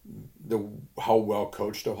how well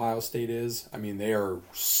coached Ohio State is. I mean, they are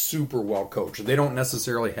super well coached. They don't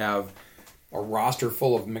necessarily have a roster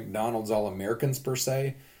full of McDonald's All-Americans per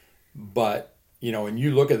se, but and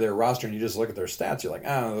you look at their roster and you just look at their stats, you're like,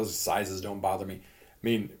 those sizes don't bother me. I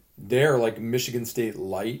mean, they're like Michigan State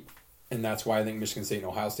light, and that's why I think Michigan State and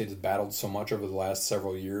Ohio State has battled so much over the last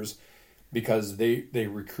several years, because they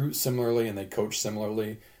recruit similarly and they coach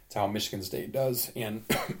similarly to how Michigan State does. And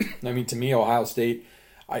I mean, to me, Ohio State,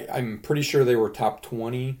 I'm pretty sure they were top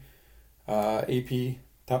 20 AP,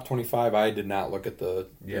 top 25. I did not look at the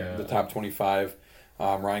top 25.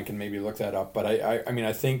 Ryan can maybe look that up, but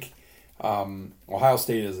I think Ohio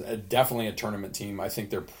State is definitely a tournament team. I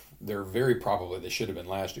think they're very probably, they should have been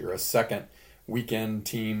last year, a second weekend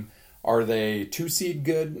team. Are they 2-seed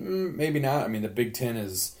good? Maybe not. I mean, the Big Ten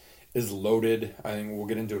is loaded. I think we'll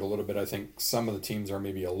get into it a little bit. I think some of the teams are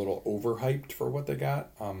maybe a little overhyped for what they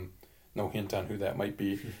got. No hint on who that might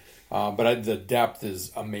be. But the depth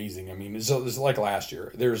is amazing. I mean, it's like last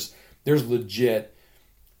year. There's legit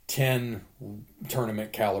 10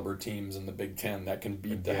 tournament caliber teams in the Big Ten that can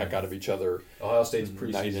beat the heck out of each other. Ohio State's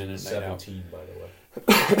preseason 17, by the way.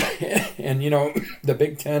 And, the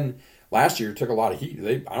Big Ten last year took a lot of heat.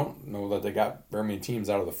 I don't know that they got very many teams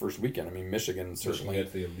out of the first weekend. I mean, Michigan certainly.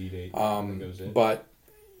 Michigan the Elite Eight goes in. But,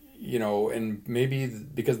 and maybe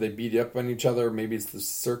because they beat up on each other, maybe it's the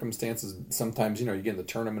circumstances. Sometimes, you get in the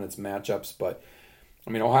tournament, it's matchups. But, I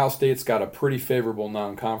mean, Ohio State's got a pretty favorable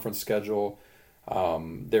non-conference schedule.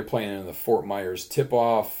 They're playing in the Fort Myers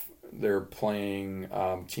tip-off. They're playing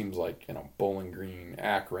teams like, Bowling Green,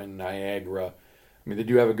 Akron, Niagara. I mean, they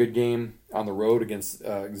do have a good game on the road against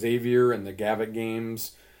Xavier and the Gavitt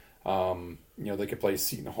games. They could play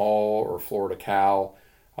Seton Hall or Florida Cal.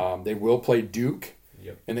 They will play Duke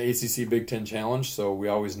in the ACC Big Ten Challenge, so we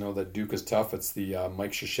always know that Duke is tough. It's the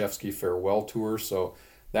Mike Krzyzewski Farewell Tour, so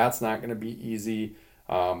that's not going to be easy.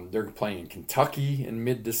 They're playing Kentucky in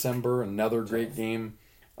mid-December, another great game.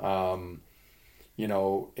 And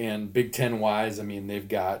Big Ten wise, I mean, they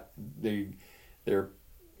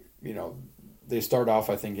start off,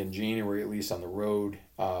 I think, in January, at least on the road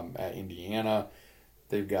at Indiana.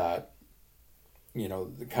 They've got,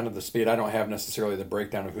 kind of the speed. I don't have necessarily the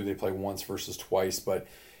breakdown of who they play once versus twice, but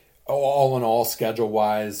all in all,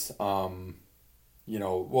 schedule-wise, well,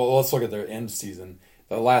 let's look at their end season.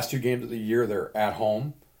 The last 2 games of the year, they're at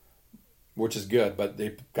home, which is good, but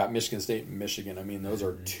they've got Michigan State and Michigan. I mean, those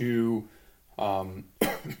are two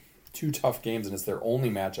tough games, and it's their only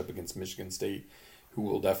matchup against Michigan State, who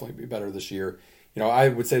will definitely be better this year. I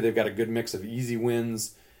would say they've got a good mix of easy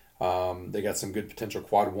wins. They got some good potential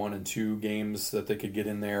quad 1 and 2 games that they could get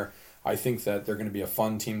in there. I think that they're going to be a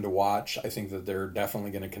fun team to watch. I think that they're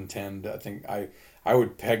definitely going to contend. I think I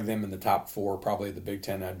would peg them in the top 4, probably the Big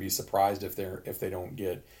Ten. I'd be surprised if they don't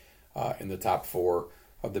get in the top 4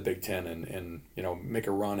 of the Big Ten and make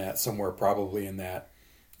a run at somewhere probably in that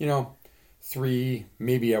 3,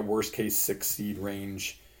 maybe at worst case 6 seed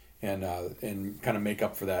range, and kind of make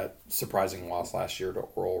up for that surprising loss last year to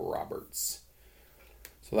Oral Roberts.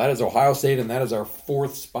 So that is Ohio State, and that is our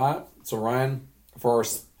 4th spot. So Ryan, for our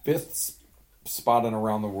 5th spot in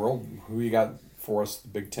Around the World, who you got for us, the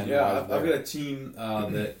Big Ten? Yeah, I've got a team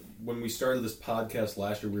that when we started this podcast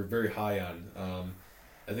last year, we were very high on.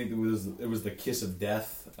 I think it was the kiss of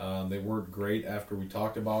death. They weren't great after we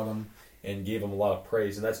talked about them and gave them a lot of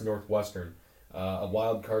praise, and that's Northwestern. A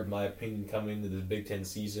wild card, in my opinion, coming into the Big Ten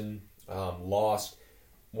season. Lost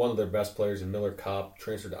one of their best players in Miller Kopp,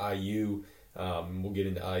 transferred to IU. We'll get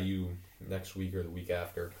into IU next week or the week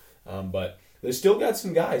after. But they still got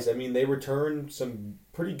some guys. I mean, they returned some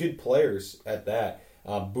pretty good players at that.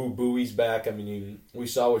 Boo Booey's back. I mean, we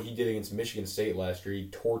saw what he did against Michigan State last year. He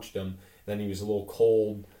torched them. Then he was a little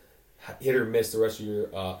cold, hit or miss the rest of the year.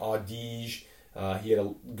 Audige, he had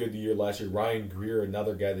a good year last year. Ryan Greer,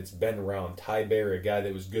 another guy that's been around. Ty Berry, a guy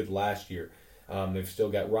that was good last year. They've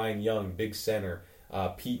still got Ryan Young, big center.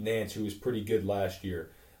 Pete Nance, who was pretty good last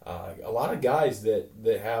year. A lot of guys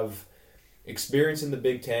that have experience in the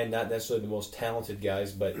Big Ten, not necessarily the most talented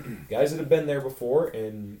guys, but guys that have been there before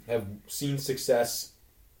and have seen success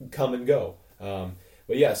come and go.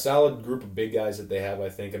 But yeah, solid group of big guys that they have, I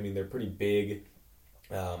think. I mean, they're pretty big.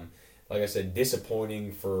 Like I said,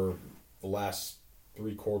 disappointing for the last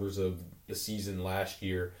 3 quarters of the season last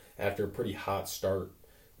year after a pretty hot start,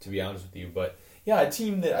 to be honest with you. But yeah, a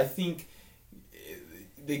team that I think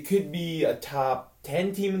they could be a top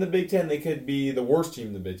 10 team in the Big Ten. They could be the worst team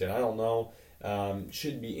in the Big Ten. I don't know.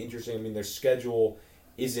 Should be interesting. I mean, their schedule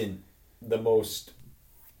isn't the most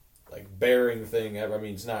bearing thing ever. I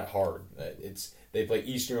mean, it's not hard. They play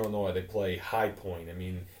Eastern Illinois. They play High Point. I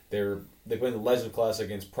mean, they play in the Legend Classic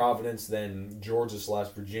against Providence, then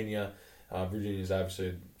Georgia/Virginia. Virginia is obviously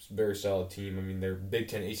a very solid team. I mean, their Big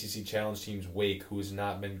Ten ACC Challenge teams, Wake, who has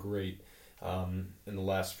not been great in the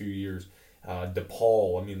last few years.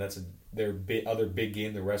 DePaul, I mean, that's their other big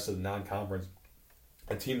game, the rest of the non-conference.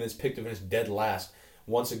 A team that's picked to finish dead last,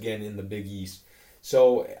 once again in the Big East.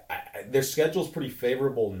 So their schedule's pretty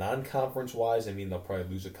favorable non-conference-wise. I mean, they'll probably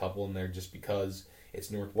lose a couple in there just because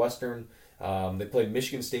it's Northwestern. They play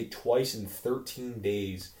Michigan State twice in 13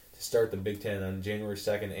 days to start the Big Ten on January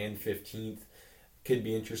 2nd and 15th. Could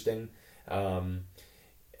be interesting. I'm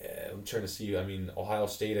trying to see. I mean, Ohio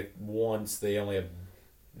State once. They only have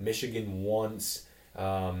Michigan once.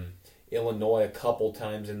 Illinois a couple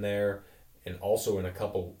times in there. And also in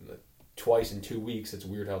twice in 2 weeks. It's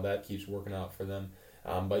weird how that keeps working out for them.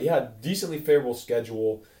 But yeah, decently favorable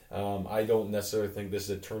schedule. I don't necessarily think this is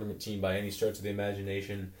a tournament team by any stretch of the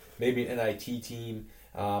imagination. Maybe an NIT team,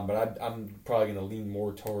 but I'm probably going to lean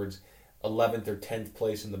more towards 11th or 10th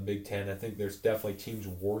place in the Big Ten. I think there's definitely teams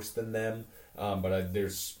worse than them, but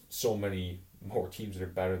there's so many more teams that are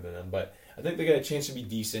better than them. But I think they got a chance to be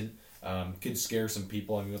decent. Could scare some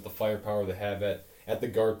people. I mean, with the firepower they have at the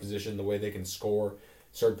guard position, the way they can score.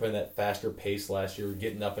 Started playing that faster pace last year,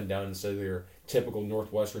 getting up and down instead of their typical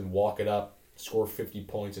Northwestern walk it up, score 50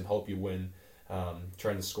 points and hope you win.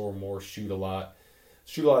 Trying to score more, shoot a lot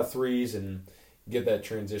of threes, and get that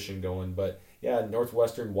transition going. But yeah,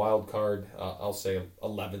 Northwestern wild card. I'll say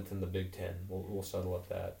 11th in the Big Ten. We'll settle at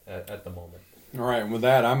that at the moment. All right, and with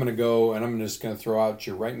that, I'm going to go, and I'm just going to throw out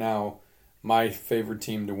you right now my favorite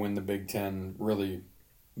team to win the Big Ten, really,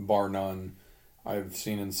 bar none. I've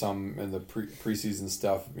seen in the preseason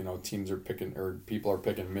stuff, teams are picking, or people are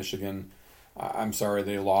picking Michigan. I'm sorry,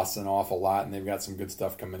 they lost an awful lot, and they've got some good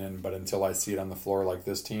stuff coming in. But until I see it on the floor like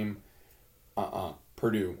this team,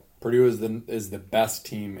 Purdue. Purdue is the best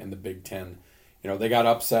team in the Big Ten. They got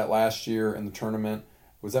upset last year in the tournament.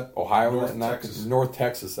 Was that Ohio? North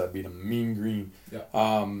Texas that beat them. Mean Green.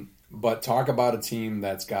 Yeah. But talk about a team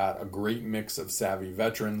that's got a great mix of savvy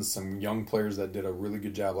veterans, some young players that did a really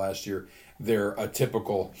good job last year. They're a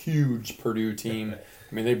typical huge Purdue team.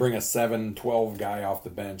 I mean, they bring a 7-12 guy off the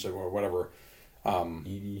bench or whatever.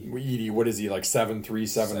 Edey, what is he, like 7'3",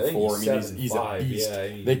 7'4"? I mean, he's a beast.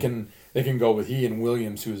 Yeah, they can go with he and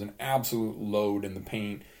Williams, who's an absolute load in the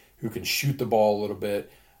paint, who can shoot the ball a little bit.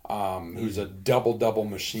 Who's a double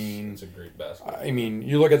machine. It's a great basketball. I mean,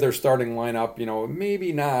 you look at their starting lineup,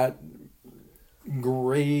 maybe not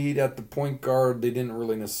great at the point guard. They didn't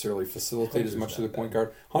really necessarily facilitate as much to the point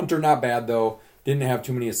guard. Hunter, not bad, though. Didn't have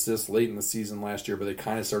too many assists late in the season last year, but they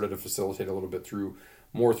kind of started to facilitate a little bit through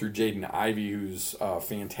Jaden Ivey, who's a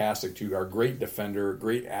fantastic two-guard. Great defender,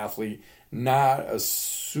 great athlete. Not a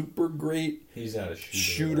super great He's not a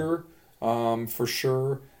shooter for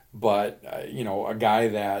sure. But, a guy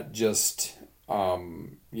that just,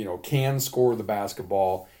 can score the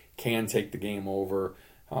basketball, can take the game over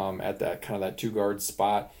at that kind of that two-guard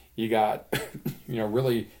spot. You got,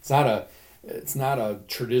 really, it's not a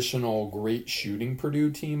traditional great shooting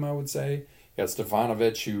Purdue team, I would say. You got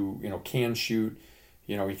Stefanovic, who, can shoot.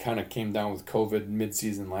 He kind of came down with COVID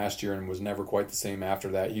midseason last year and was never quite the same after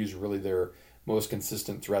that. He was really their most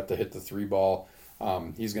consistent threat to hit the three ball.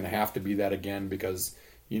 He's going to have to be that again because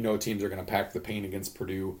teams are going to pack the paint against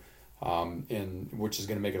Purdue, and which is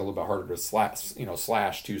going to make it a little bit harder to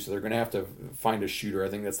slash too. So they're going to have to find a shooter. I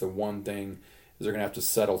think that's the one thing is they're going to have to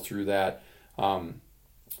settle through that.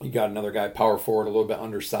 You got another guy, power forward, a little bit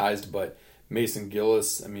undersized, but Mason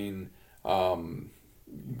Gillis. I mean,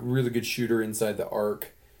 really good shooter inside the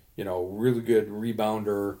arc. Really good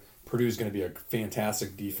rebounder. Purdue's going to be a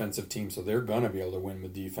fantastic defensive team, so they're going to be able to win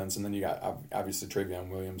with defense. And then you got obviously Travion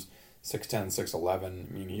Williams. 6'10", 6'11".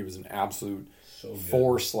 I mean, he was an absolute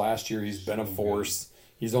force last year. He's been a force. Good.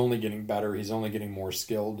 He's only getting better. He's only getting more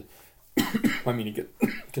skilled. I mean, he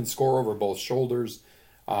can score over both shoulders.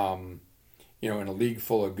 In a league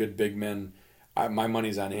full of good big men, my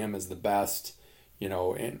money's on him as the best.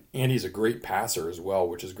 And he's a great passer as well,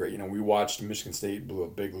 which is great. We watched Michigan State blew a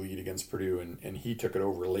big lead against Purdue, and he took it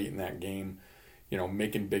over late in that game.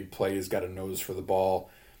 Making big plays, got a nose for the ball.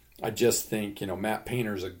 I just think, Matt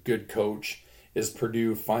Painter's a good coach. Is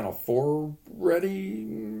Purdue Final Four ready?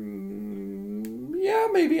 Yeah,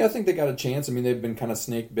 maybe. I think they got a chance. I mean, they've been kind of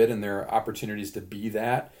snake bit in their opportunities to be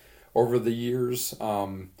that over the years.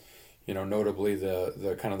 Notably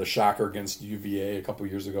the kind of the shocker against UVA a couple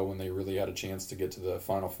years ago when they really had a chance to get to the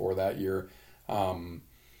Final Four that year.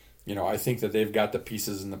 I think that they've got the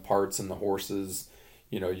pieces and the parts and the horses.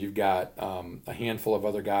 You've got a handful of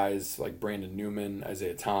other guys like Brandon Newman,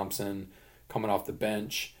 Isaiah Thompson coming off the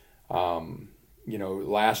bench.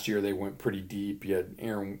 Last year they went pretty deep. You had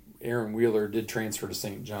Aaron Wheeler did transfer to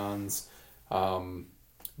St. John's.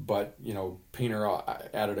 But Painter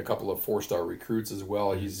added a couple of 4-star recruits as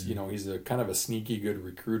well. He's a kind of a sneaky good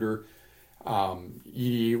recruiter.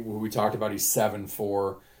 We talked about, he's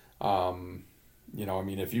 7'4".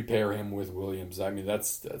 If you pair him with Williams,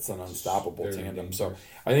 that's an unstoppable tandem. So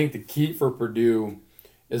I think the key for Purdue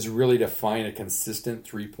is really to find a consistent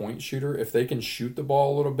 3-point shooter. If they can shoot the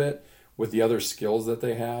ball a little bit with the other skills that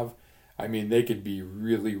they have, they could be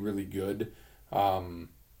really, really good.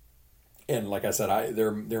 And like I said,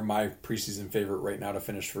 they're my preseason favorite right now to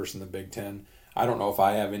finish first in the Big Ten. I don't know if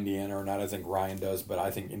I have Indiana or not. I think Ryan does, but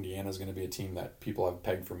I think Indiana is going to be a team that people have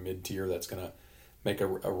pegged for mid-tier that's going to make a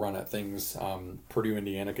run at things. Purdue,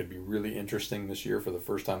 Indiana could be really interesting this year for the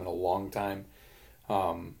first time in a long time.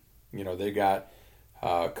 They got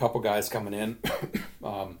a couple guys coming in.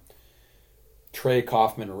 Trey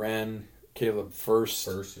Kaufman-Renn, Caleb Furst.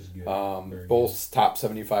 Furst is good. Both good. Top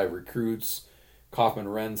 75 recruits.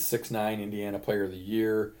 Kaufman-Renn, 6'9", Indiana Player of the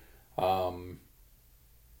Year. And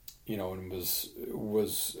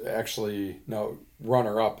was actually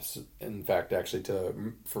runner-up, in fact, actually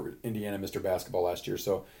for Indiana Mr. Basketball last year.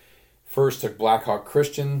 So first took Blackhawk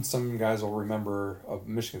Christian. Some guys will remember a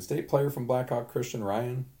Michigan State player from Blackhawk Christian,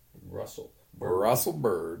 Ryan Russell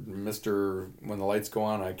Bird, Mr. When the lights go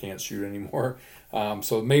on, I can't shoot anymore.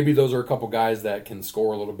 So maybe those are a couple guys that can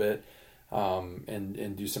score a little bit.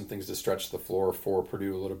 And do some things to stretch the floor for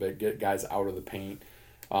Purdue a little bit, get guys out of the paint.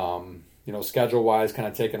 Schedule-wise, kind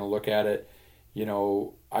of taking a look at it,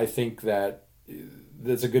 I think that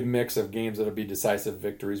there's a good mix of games that'll be decisive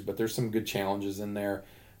victories, but there's some good challenges in there.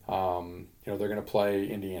 They're going to play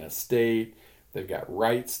Indiana State. They've got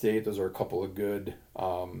Wright State. Those are a couple of good,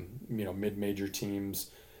 mid-major teams.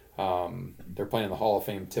 They're playing the Hall of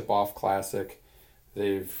Fame Tip-Off Classic.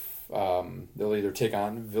 They'll either take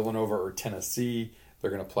on Villanova or Tennessee.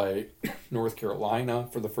 They're going to play North Carolina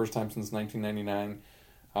for the first time since 1999.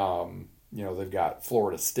 They've got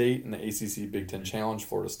Florida State in the ACC Big Ten Challenge.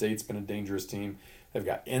 Florida State's been a dangerous team. They've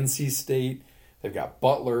got NC State. They've got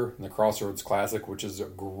Butler in the Crossroads Classic, which is a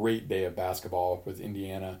great day of basketball with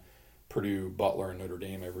Indiana, Purdue, Butler, and Notre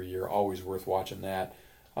Dame every year. Always worth watching that.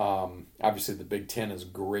 Obviously, the Big Ten is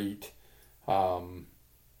great. I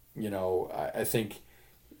think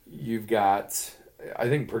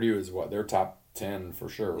Purdue is they're top 10 for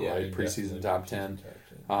sure, right? Preseason top 10.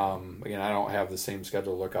 Again, I don't have the same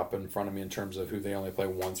schedule look up in front of me in terms of who they only play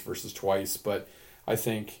once versus twice, but I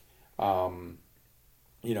think, Ohio's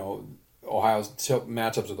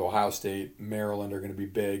matchups with Ohio State, Maryland are going to be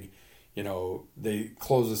big. They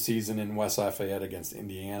close the season in West Lafayette against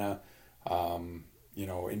Indiana.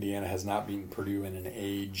 Indiana has not beaten Purdue in an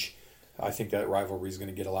age. I think that rivalry is going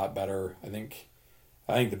to get a lot better. I think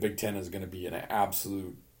the Big Ten is going to be an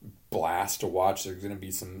absolute blast to watch. There's going to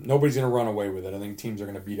be nobody's going to run away with it. I think teams are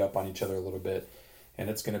going to beat up on each other a little bit, and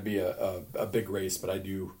it's going to be a big race. But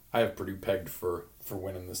I have Purdue pegged for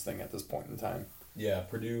winning this thing at this point in time. Yeah,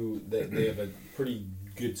 Purdue, they have a pretty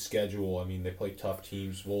good schedule. They play tough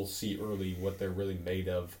teams. We'll see early what they're really made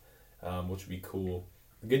of, which would be cool.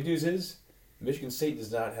 The good news is Michigan State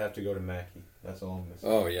does not have to go to Mackey. That's all I'm going to say.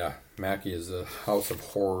 Oh, yeah. Mackey is a house of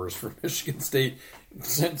horrors for Michigan State.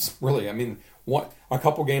 Since, really, a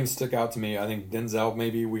couple games stick out to me. I think Denzel,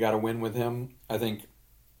 maybe we got to win with him. I think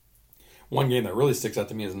one game that really sticks out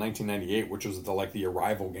to me is 1998, which was the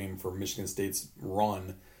arrival game for Michigan State's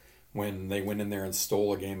run when they went in there and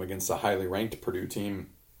stole a game against a highly ranked Purdue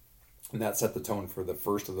team. And that set the tone for the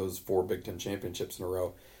first of those 4 Big Ten championships in a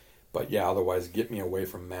row. But yeah, otherwise, get me away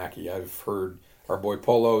from Mackey. I've heard our boy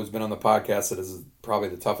Polo, who's been on the podcast, that is probably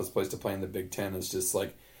the toughest place to play in the Big Ten. It's just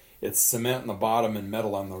it's cement on the bottom and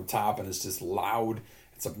metal on the top, and it's just loud.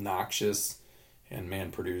 It's obnoxious. And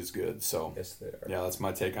man, Purdue's good. So yes, they are. Yeah, that's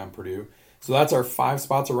my take on Purdue. So that's our 5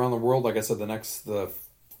 spots around the world. Like I said, the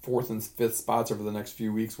 4th and 5th spots over the next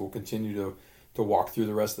few weeks. We'll continue to walk through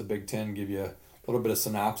the rest of the Big Ten, give you a little bit of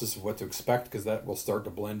synopsis of what to expect, because that will start to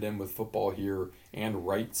blend in with football here and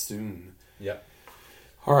right soon. Yep.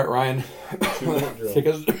 All right, Ryan. 2-minute drill. Take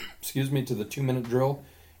us, to the 2-minute drill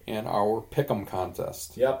and our pick'em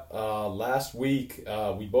contest. Yep. Last week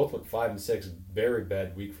we both went 5-6. Very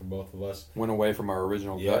bad week for both of us. Went away from our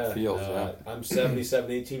original gut feels. I'm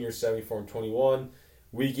 77-18. You're 74-21.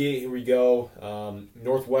 Week 8. Here we go.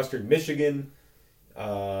 Northwestern Michigan.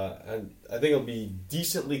 I think it'll be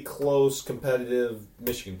decently close, competitive.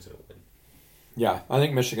 Michigan's going to win. Yeah, I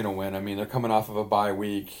think Michigan will win. I mean, they're coming off of a bye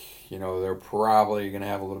week. You know, they're probably going to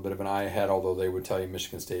have a little bit of an eye ahead, although they would tell you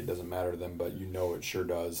Michigan State doesn't matter to them, but you know it sure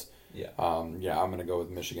does. Yeah. Yeah, I'm going to go with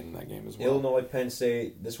Michigan in that game as well. Illinois, Penn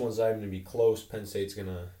State. This one's not going to be close. Penn State's going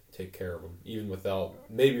to take care of them, even without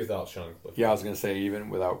Sean Clifford. Yeah, I was going to say even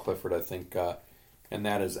without Clifford, I think, and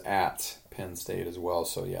that is at Penn State as well.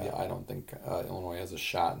 So yeah. I don't think Illinois has a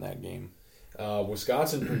shot in that game.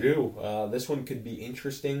 Wisconsin, Purdue. This one could be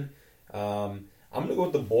interesting. I'm going to go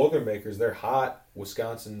with the Boilermakers. They're hot.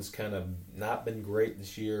 Wisconsin's kind of not been great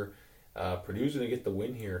this year. Purdue's going to get the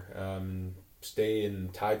win here. Stay in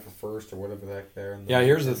tied for first or whatever the heck they're in.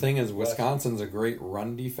 Here's the thing is Wisconsin's a great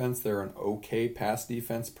run defense. They're an okay pass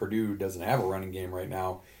defense. Purdue doesn't have a running game right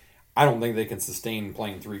now. I don't think they can sustain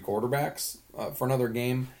playing three quarterbacks for another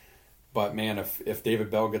game. But, man, if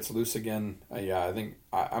David Bell gets loose again, I think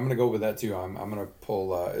I'm going to go with that too. I'm going to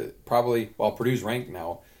pull Purdue's ranked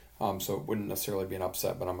now. So it wouldn't necessarily be an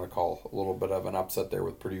upset, but I'm going to call a little bit of an upset there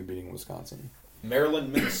with Purdue beating Wisconsin.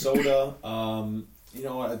 Maryland, Minnesota.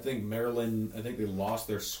 I think Maryland, they lost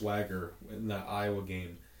their swagger in that Iowa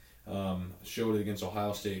game. Showed it against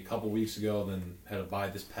Ohio State a couple weeks ago, then had a bye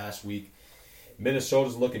this past week.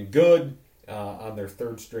 Minnesota's looking good on their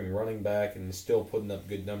third-string running back and still putting up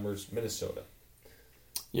good numbers. Minnesota.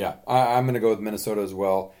 Yeah, I'm going to go with Minnesota as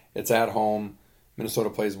well. It's at home. Minnesota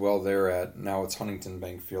plays well there now it's Huntington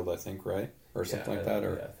Bank Field, I think, right? Or something like that?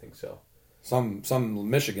 Yeah, I think so. Some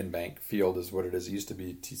Michigan Bank Field is what it is. It used to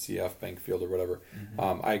be TCF Bank Field or whatever.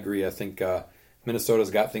 Mm-hmm. I agree. I think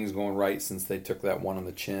Minnesota's got things going right since they took that one on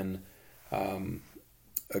the chin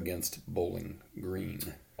against Bowling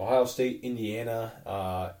Green. Ohio State,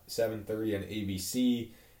 Indiana, 7:30 on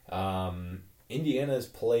ABC. Indiana's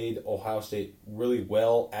played Ohio State really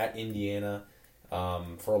well at Indiana.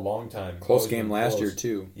 For a long time. Close game last year,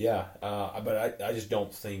 too. Yeah, but I just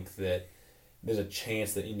don't think that there's a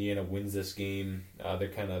chance that Indiana wins this game. They're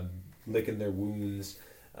kind of licking their wounds.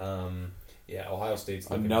 Ohio State's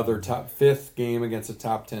another fifth game against a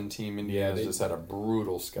top 10 team. Indiana's just had a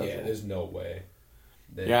brutal schedule. Yeah, there's no way.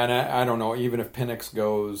 And I don't know. Even if Penix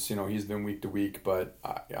goes, he's been week to week, but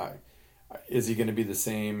is he going to be the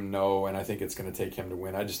same? No, and I think it's going to take him to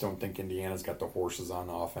win. I just don't think Indiana's got the horses on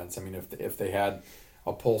offense. I mean, if they had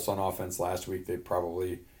a pulse on offense last week, they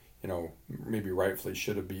probably, maybe rightfully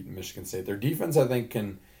should have beaten Michigan State. Their defense, I think,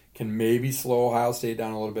 can maybe slow Ohio State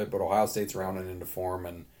down a little bit, but Ohio State's rounding into form,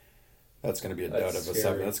 and that's going to be a dud of a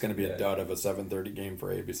seven. That's going to be a dud of a 7:30 game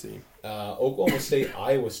for ABC. Oklahoma State,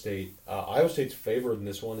 Iowa State. Iowa State's favored in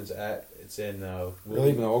this one. It's in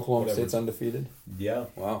really, even though Oklahoma State's undefeated. Yeah.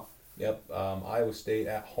 Wow. Yep, Iowa State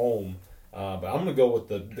at home. But I'm going to go with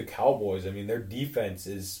the Cowboys. I mean, their defense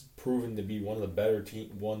is proven to be one of the better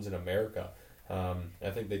ones in America. I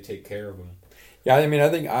think they take care of them. Yeah, I mean, I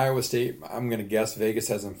think Iowa State, I'm going to guess Vegas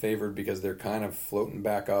has them favored because they're kind of floating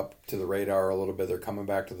back up to the radar a little bit. They're coming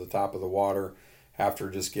back to the top of the water after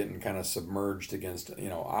just getting kind of submerged against,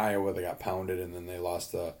 Iowa. They got pounded, and then they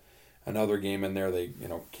lost another game in there. They,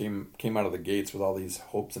 came out of the gates with all these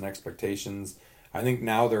hopes and expectations. I think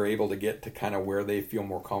now they're able to get to kind of where they feel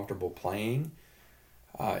more comfortable playing.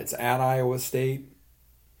 It's at Iowa State.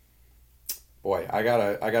 Boy, I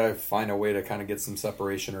gotta find a way to kind of get some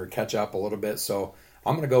separation or catch up a little bit. So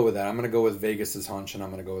I'm gonna go with that. I'm gonna go with Vegas's hunch, and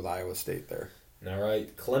I'm gonna go with Iowa State there. All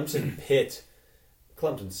right, Clemson, Pitt.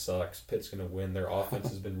 Clemson sucks. Pitt's gonna win. Their offense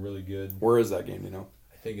has been really good. Where is that game?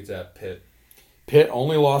 I think it's at Pitt. Pitt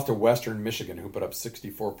only lost to Western Michigan, who put up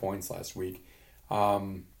 64 points last week.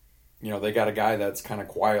 They got a guy that's kind of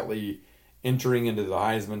quietly entering into the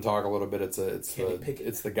Heisman talk a little bit.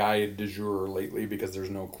 It's the guy du jour lately because there's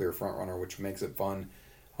no clear front runner, which makes it fun.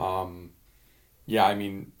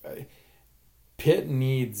 Pitt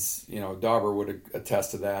needs, Dauber would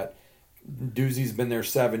attest to that. Doozy's been there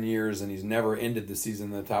 7 years and he's never ended the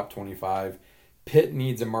season in the top 25. Pitt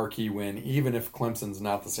needs a marquee win, even if Clemson's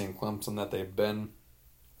not the same Clemson that they've been.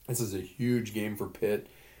 This is a huge game for Pitt.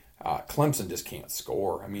 Clemson just can't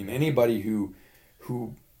score. I mean, anybody who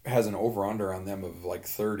has an over-under on them of like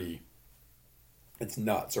 30, it's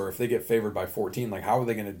nuts. Or if they get favored by 14, like how are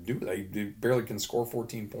they going to do that? They barely can score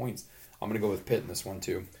 14 points. I'm going to go with Pitt in this one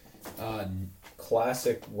too.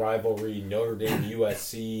 Classic rivalry, Notre Dame,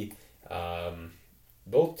 USC.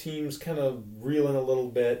 Both teams kind of reeling a little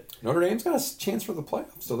bit. Notre Dame's got a chance for the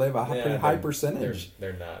playoffs, so they have a pretty high percentage.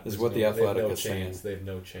 They're not. Is what the Athletic is saying. They have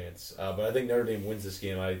no chance. But I think Notre Dame wins this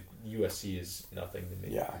game. USC is nothing to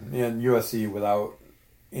me. Yeah, and USC without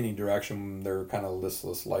any direction, they're kind of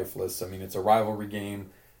listless, lifeless. I mean, it's a rivalry game.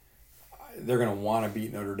 They're going to want to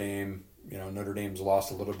beat Notre Dame. Notre Dame's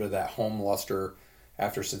lost a little bit of that home luster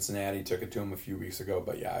after Cincinnati took it to them a few weeks ago.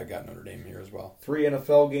 But yeah, I got Notre Dame here as well. 3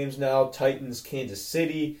 NFL games now. Titans, Kansas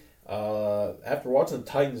City. After watching the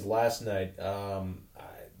Titans last night,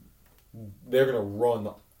 they're going to run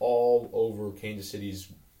all over Kansas City's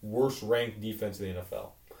worst-ranked defense in the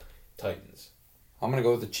NFL. Titans. I'm going to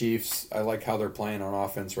go with the Chiefs. I like how they're playing on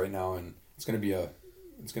offense right now, and it's going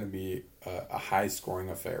to be a high-scoring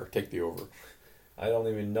affair. Take the over. I don't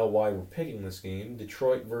even know why we're picking this game.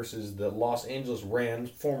 Detroit versus the Los Angeles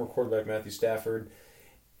Rams, former quarterback Matthew Stafford.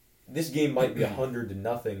 This game might be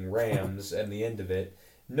 100-0 Rams at the end of it.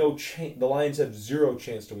 The Lions have zero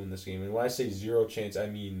chance to win this game. And when I say zero chance, I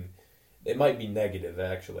mean it might be negative,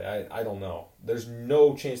 actually. I don't know. There's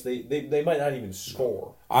no chance. They might not even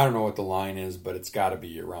score. I don't know what the line is, but it's got to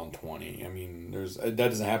be around 20. I mean, that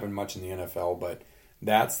doesn't happen much in the NFL, but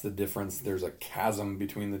that's the difference. There's a chasm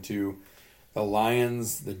between the two. The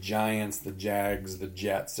Lions, the Giants, the Jags, the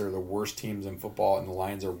Jets, they're the worst teams in football, and the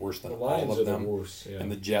Lions are worse than all of them. The worst, yeah.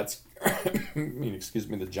 And the Jets,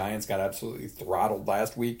 the Giants got absolutely throttled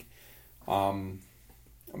last week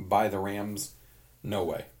by the Rams. No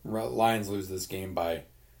way. Lions lose this game by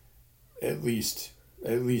at least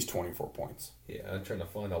 24 points. Yeah, I'm trying to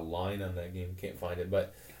find a line on that game. Can't find it.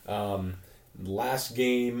 But last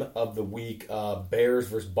game of the week, Bears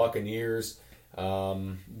versus Buccaneers.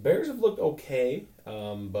 Bears have looked okay,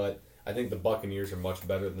 but I think the Buccaneers are much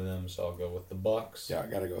better than them, so I'll go with the Bucs. Yeah, I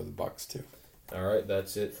got to go with the Bucs too. All right,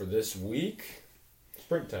 that's it for this week.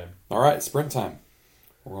 Sprint time. All right, sprint time.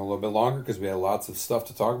 We're going a little bit longer because we had lots of stuff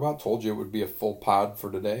to talk about. Told you it would be a full pod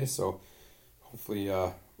for today, so hopefully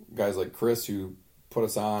guys like Chris who put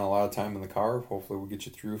us on a lot of time in the car, hopefully we'll get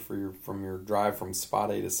you through from your drive from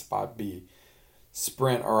spot A to spot B.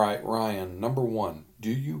 Sprint. All right, Ryan, number 1,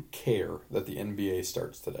 do you care that the NBA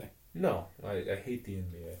starts today? No, I hate the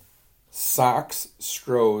NBA. Sox,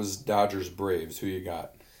 Stros, Dodgers, Braves. Who you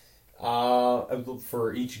got?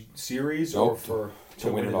 For each series Nope. or for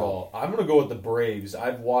To win it all. I'm going to go with the Braves.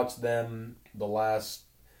 I've watched them the last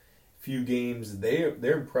few games. They're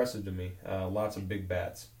impressive to me. Lots of big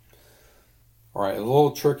bats. All right, a little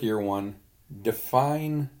trickier one.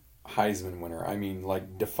 Define Heisman winner. I mean,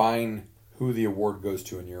 define who the award goes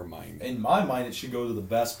to in your mind. In my mind, it should go to the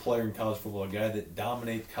best player in college football, a guy that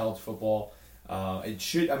dominates college football. I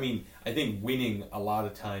think winning a lot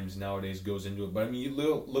of times nowadays goes into it. But, I mean, you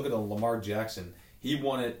look at Lamar Jackson. He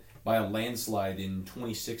won it by a landslide in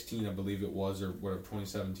 2016, I believe it was, or whatever,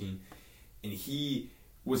 2017. And he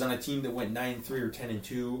was on a team that went 9-3 or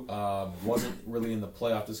 10-2, wasn't really in the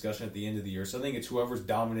playoff discussion at the end of the year. So I think it's whoever's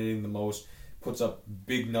dominating the most, puts up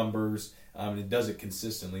big numbers, and it does it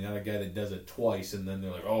consistently, not a guy that does it twice and then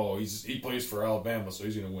they're like, oh, he plays for Alabama, so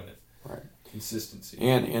he's going to win it. Right. Consistency.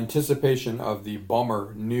 And anticipation of the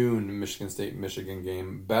bummer noon Michigan State-Michigan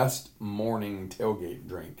game. Best morning tailgate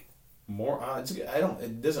drink.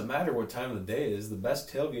 It doesn't matter what time of the day it is. The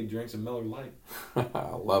best tailgate drink's a Miller Lite.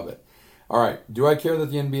 I love it. All right. Do I care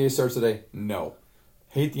that the NBA starts today? No.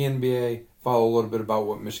 Hate the NBA. Follow a little bit about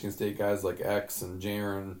what Michigan State guys like X and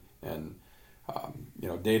Jaron and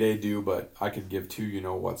Day do, but I could give two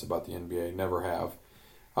you-know-whats about the NBA. Never have.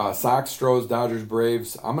 Sox, Stros, Dodgers,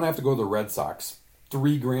 Braves. I'm going to have to go with the Red Sox.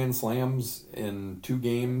 3 grand slams in 2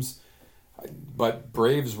 games. But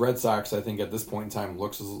Braves, Red Sox, I think at this point in time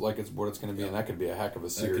looks like it's what it's going to be, and that could be a heck of a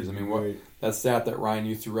series. I mean, that stat that Ryan,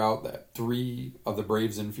 you threw out, that 3 of the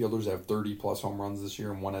Braves infielders have 30-plus home runs this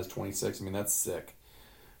year, and 1 has 26. I mean, that's sick.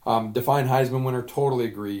 Define Heisman winner, totally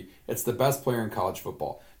agree. It's the best player in college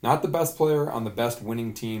football. Not the best player on the best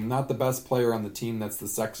winning team, not the best player on the team that's the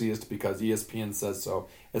sexiest because ESPN says so.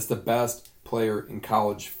 It's the best player in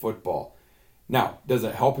college football. Now, does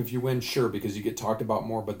it help if you win? Sure, because you get talked about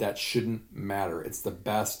more, but that shouldn't matter. It's the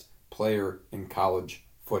best player in college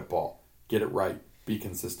football. Get it right. Be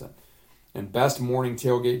consistent. And best morning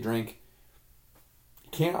tailgate drink,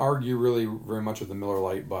 can't argue really very much with the Miller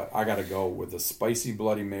Lite, but I got to go with the spicy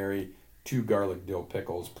Bloody Mary, 2 garlic dill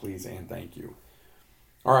pickles, please and thank you.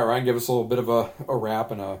 All right, Ryan, give us a little bit of a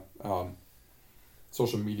wrap and a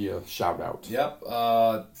social media shout out. Yep.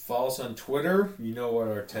 Follow us on Twitter. You know what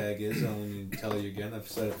our tag is. I don't need to tell you again. I've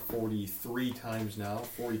said it 43 times now.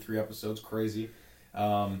 43 episodes. Crazy.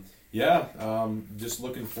 Just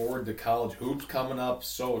looking forward to college hoops coming up.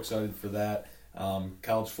 So excited for that.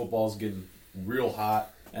 College football is getting real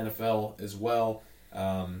hot. NFL as well.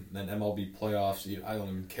 Then MLB playoffs. I don't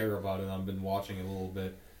even care about it. I've been watching it a little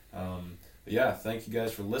bit. Thank you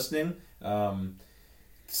guys for listening.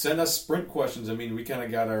 send us sprint questions. I mean, we kind of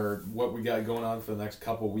got what we got going on for the next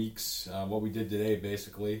couple weeks, what we did today,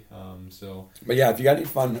 basically. But yeah, if you got any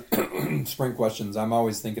fun sprint questions, I'm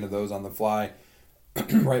always thinking of those on the fly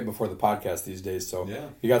right before the podcast these days. So yeah.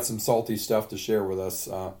 if you got some salty stuff to share with us,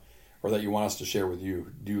 or that you want us to share with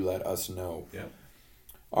you, do let us know. Yeah.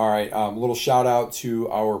 All right, a little shout out to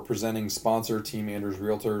our presenting sponsor, Team Anders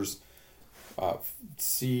Realtors.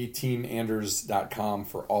 See teamanders.com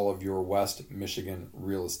for all of your West Michigan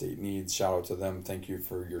real estate needs. Shout out to them. Thank you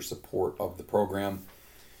for your support of the program.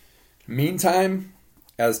 Meantime,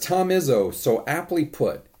 as Tom Izzo so aptly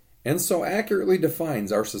put and so accurately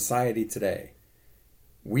defines our society today,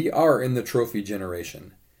 we are in the trophy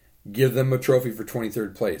generation. Give them a trophy for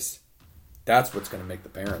 23rd place. That's what's going to make the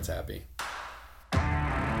parents happy.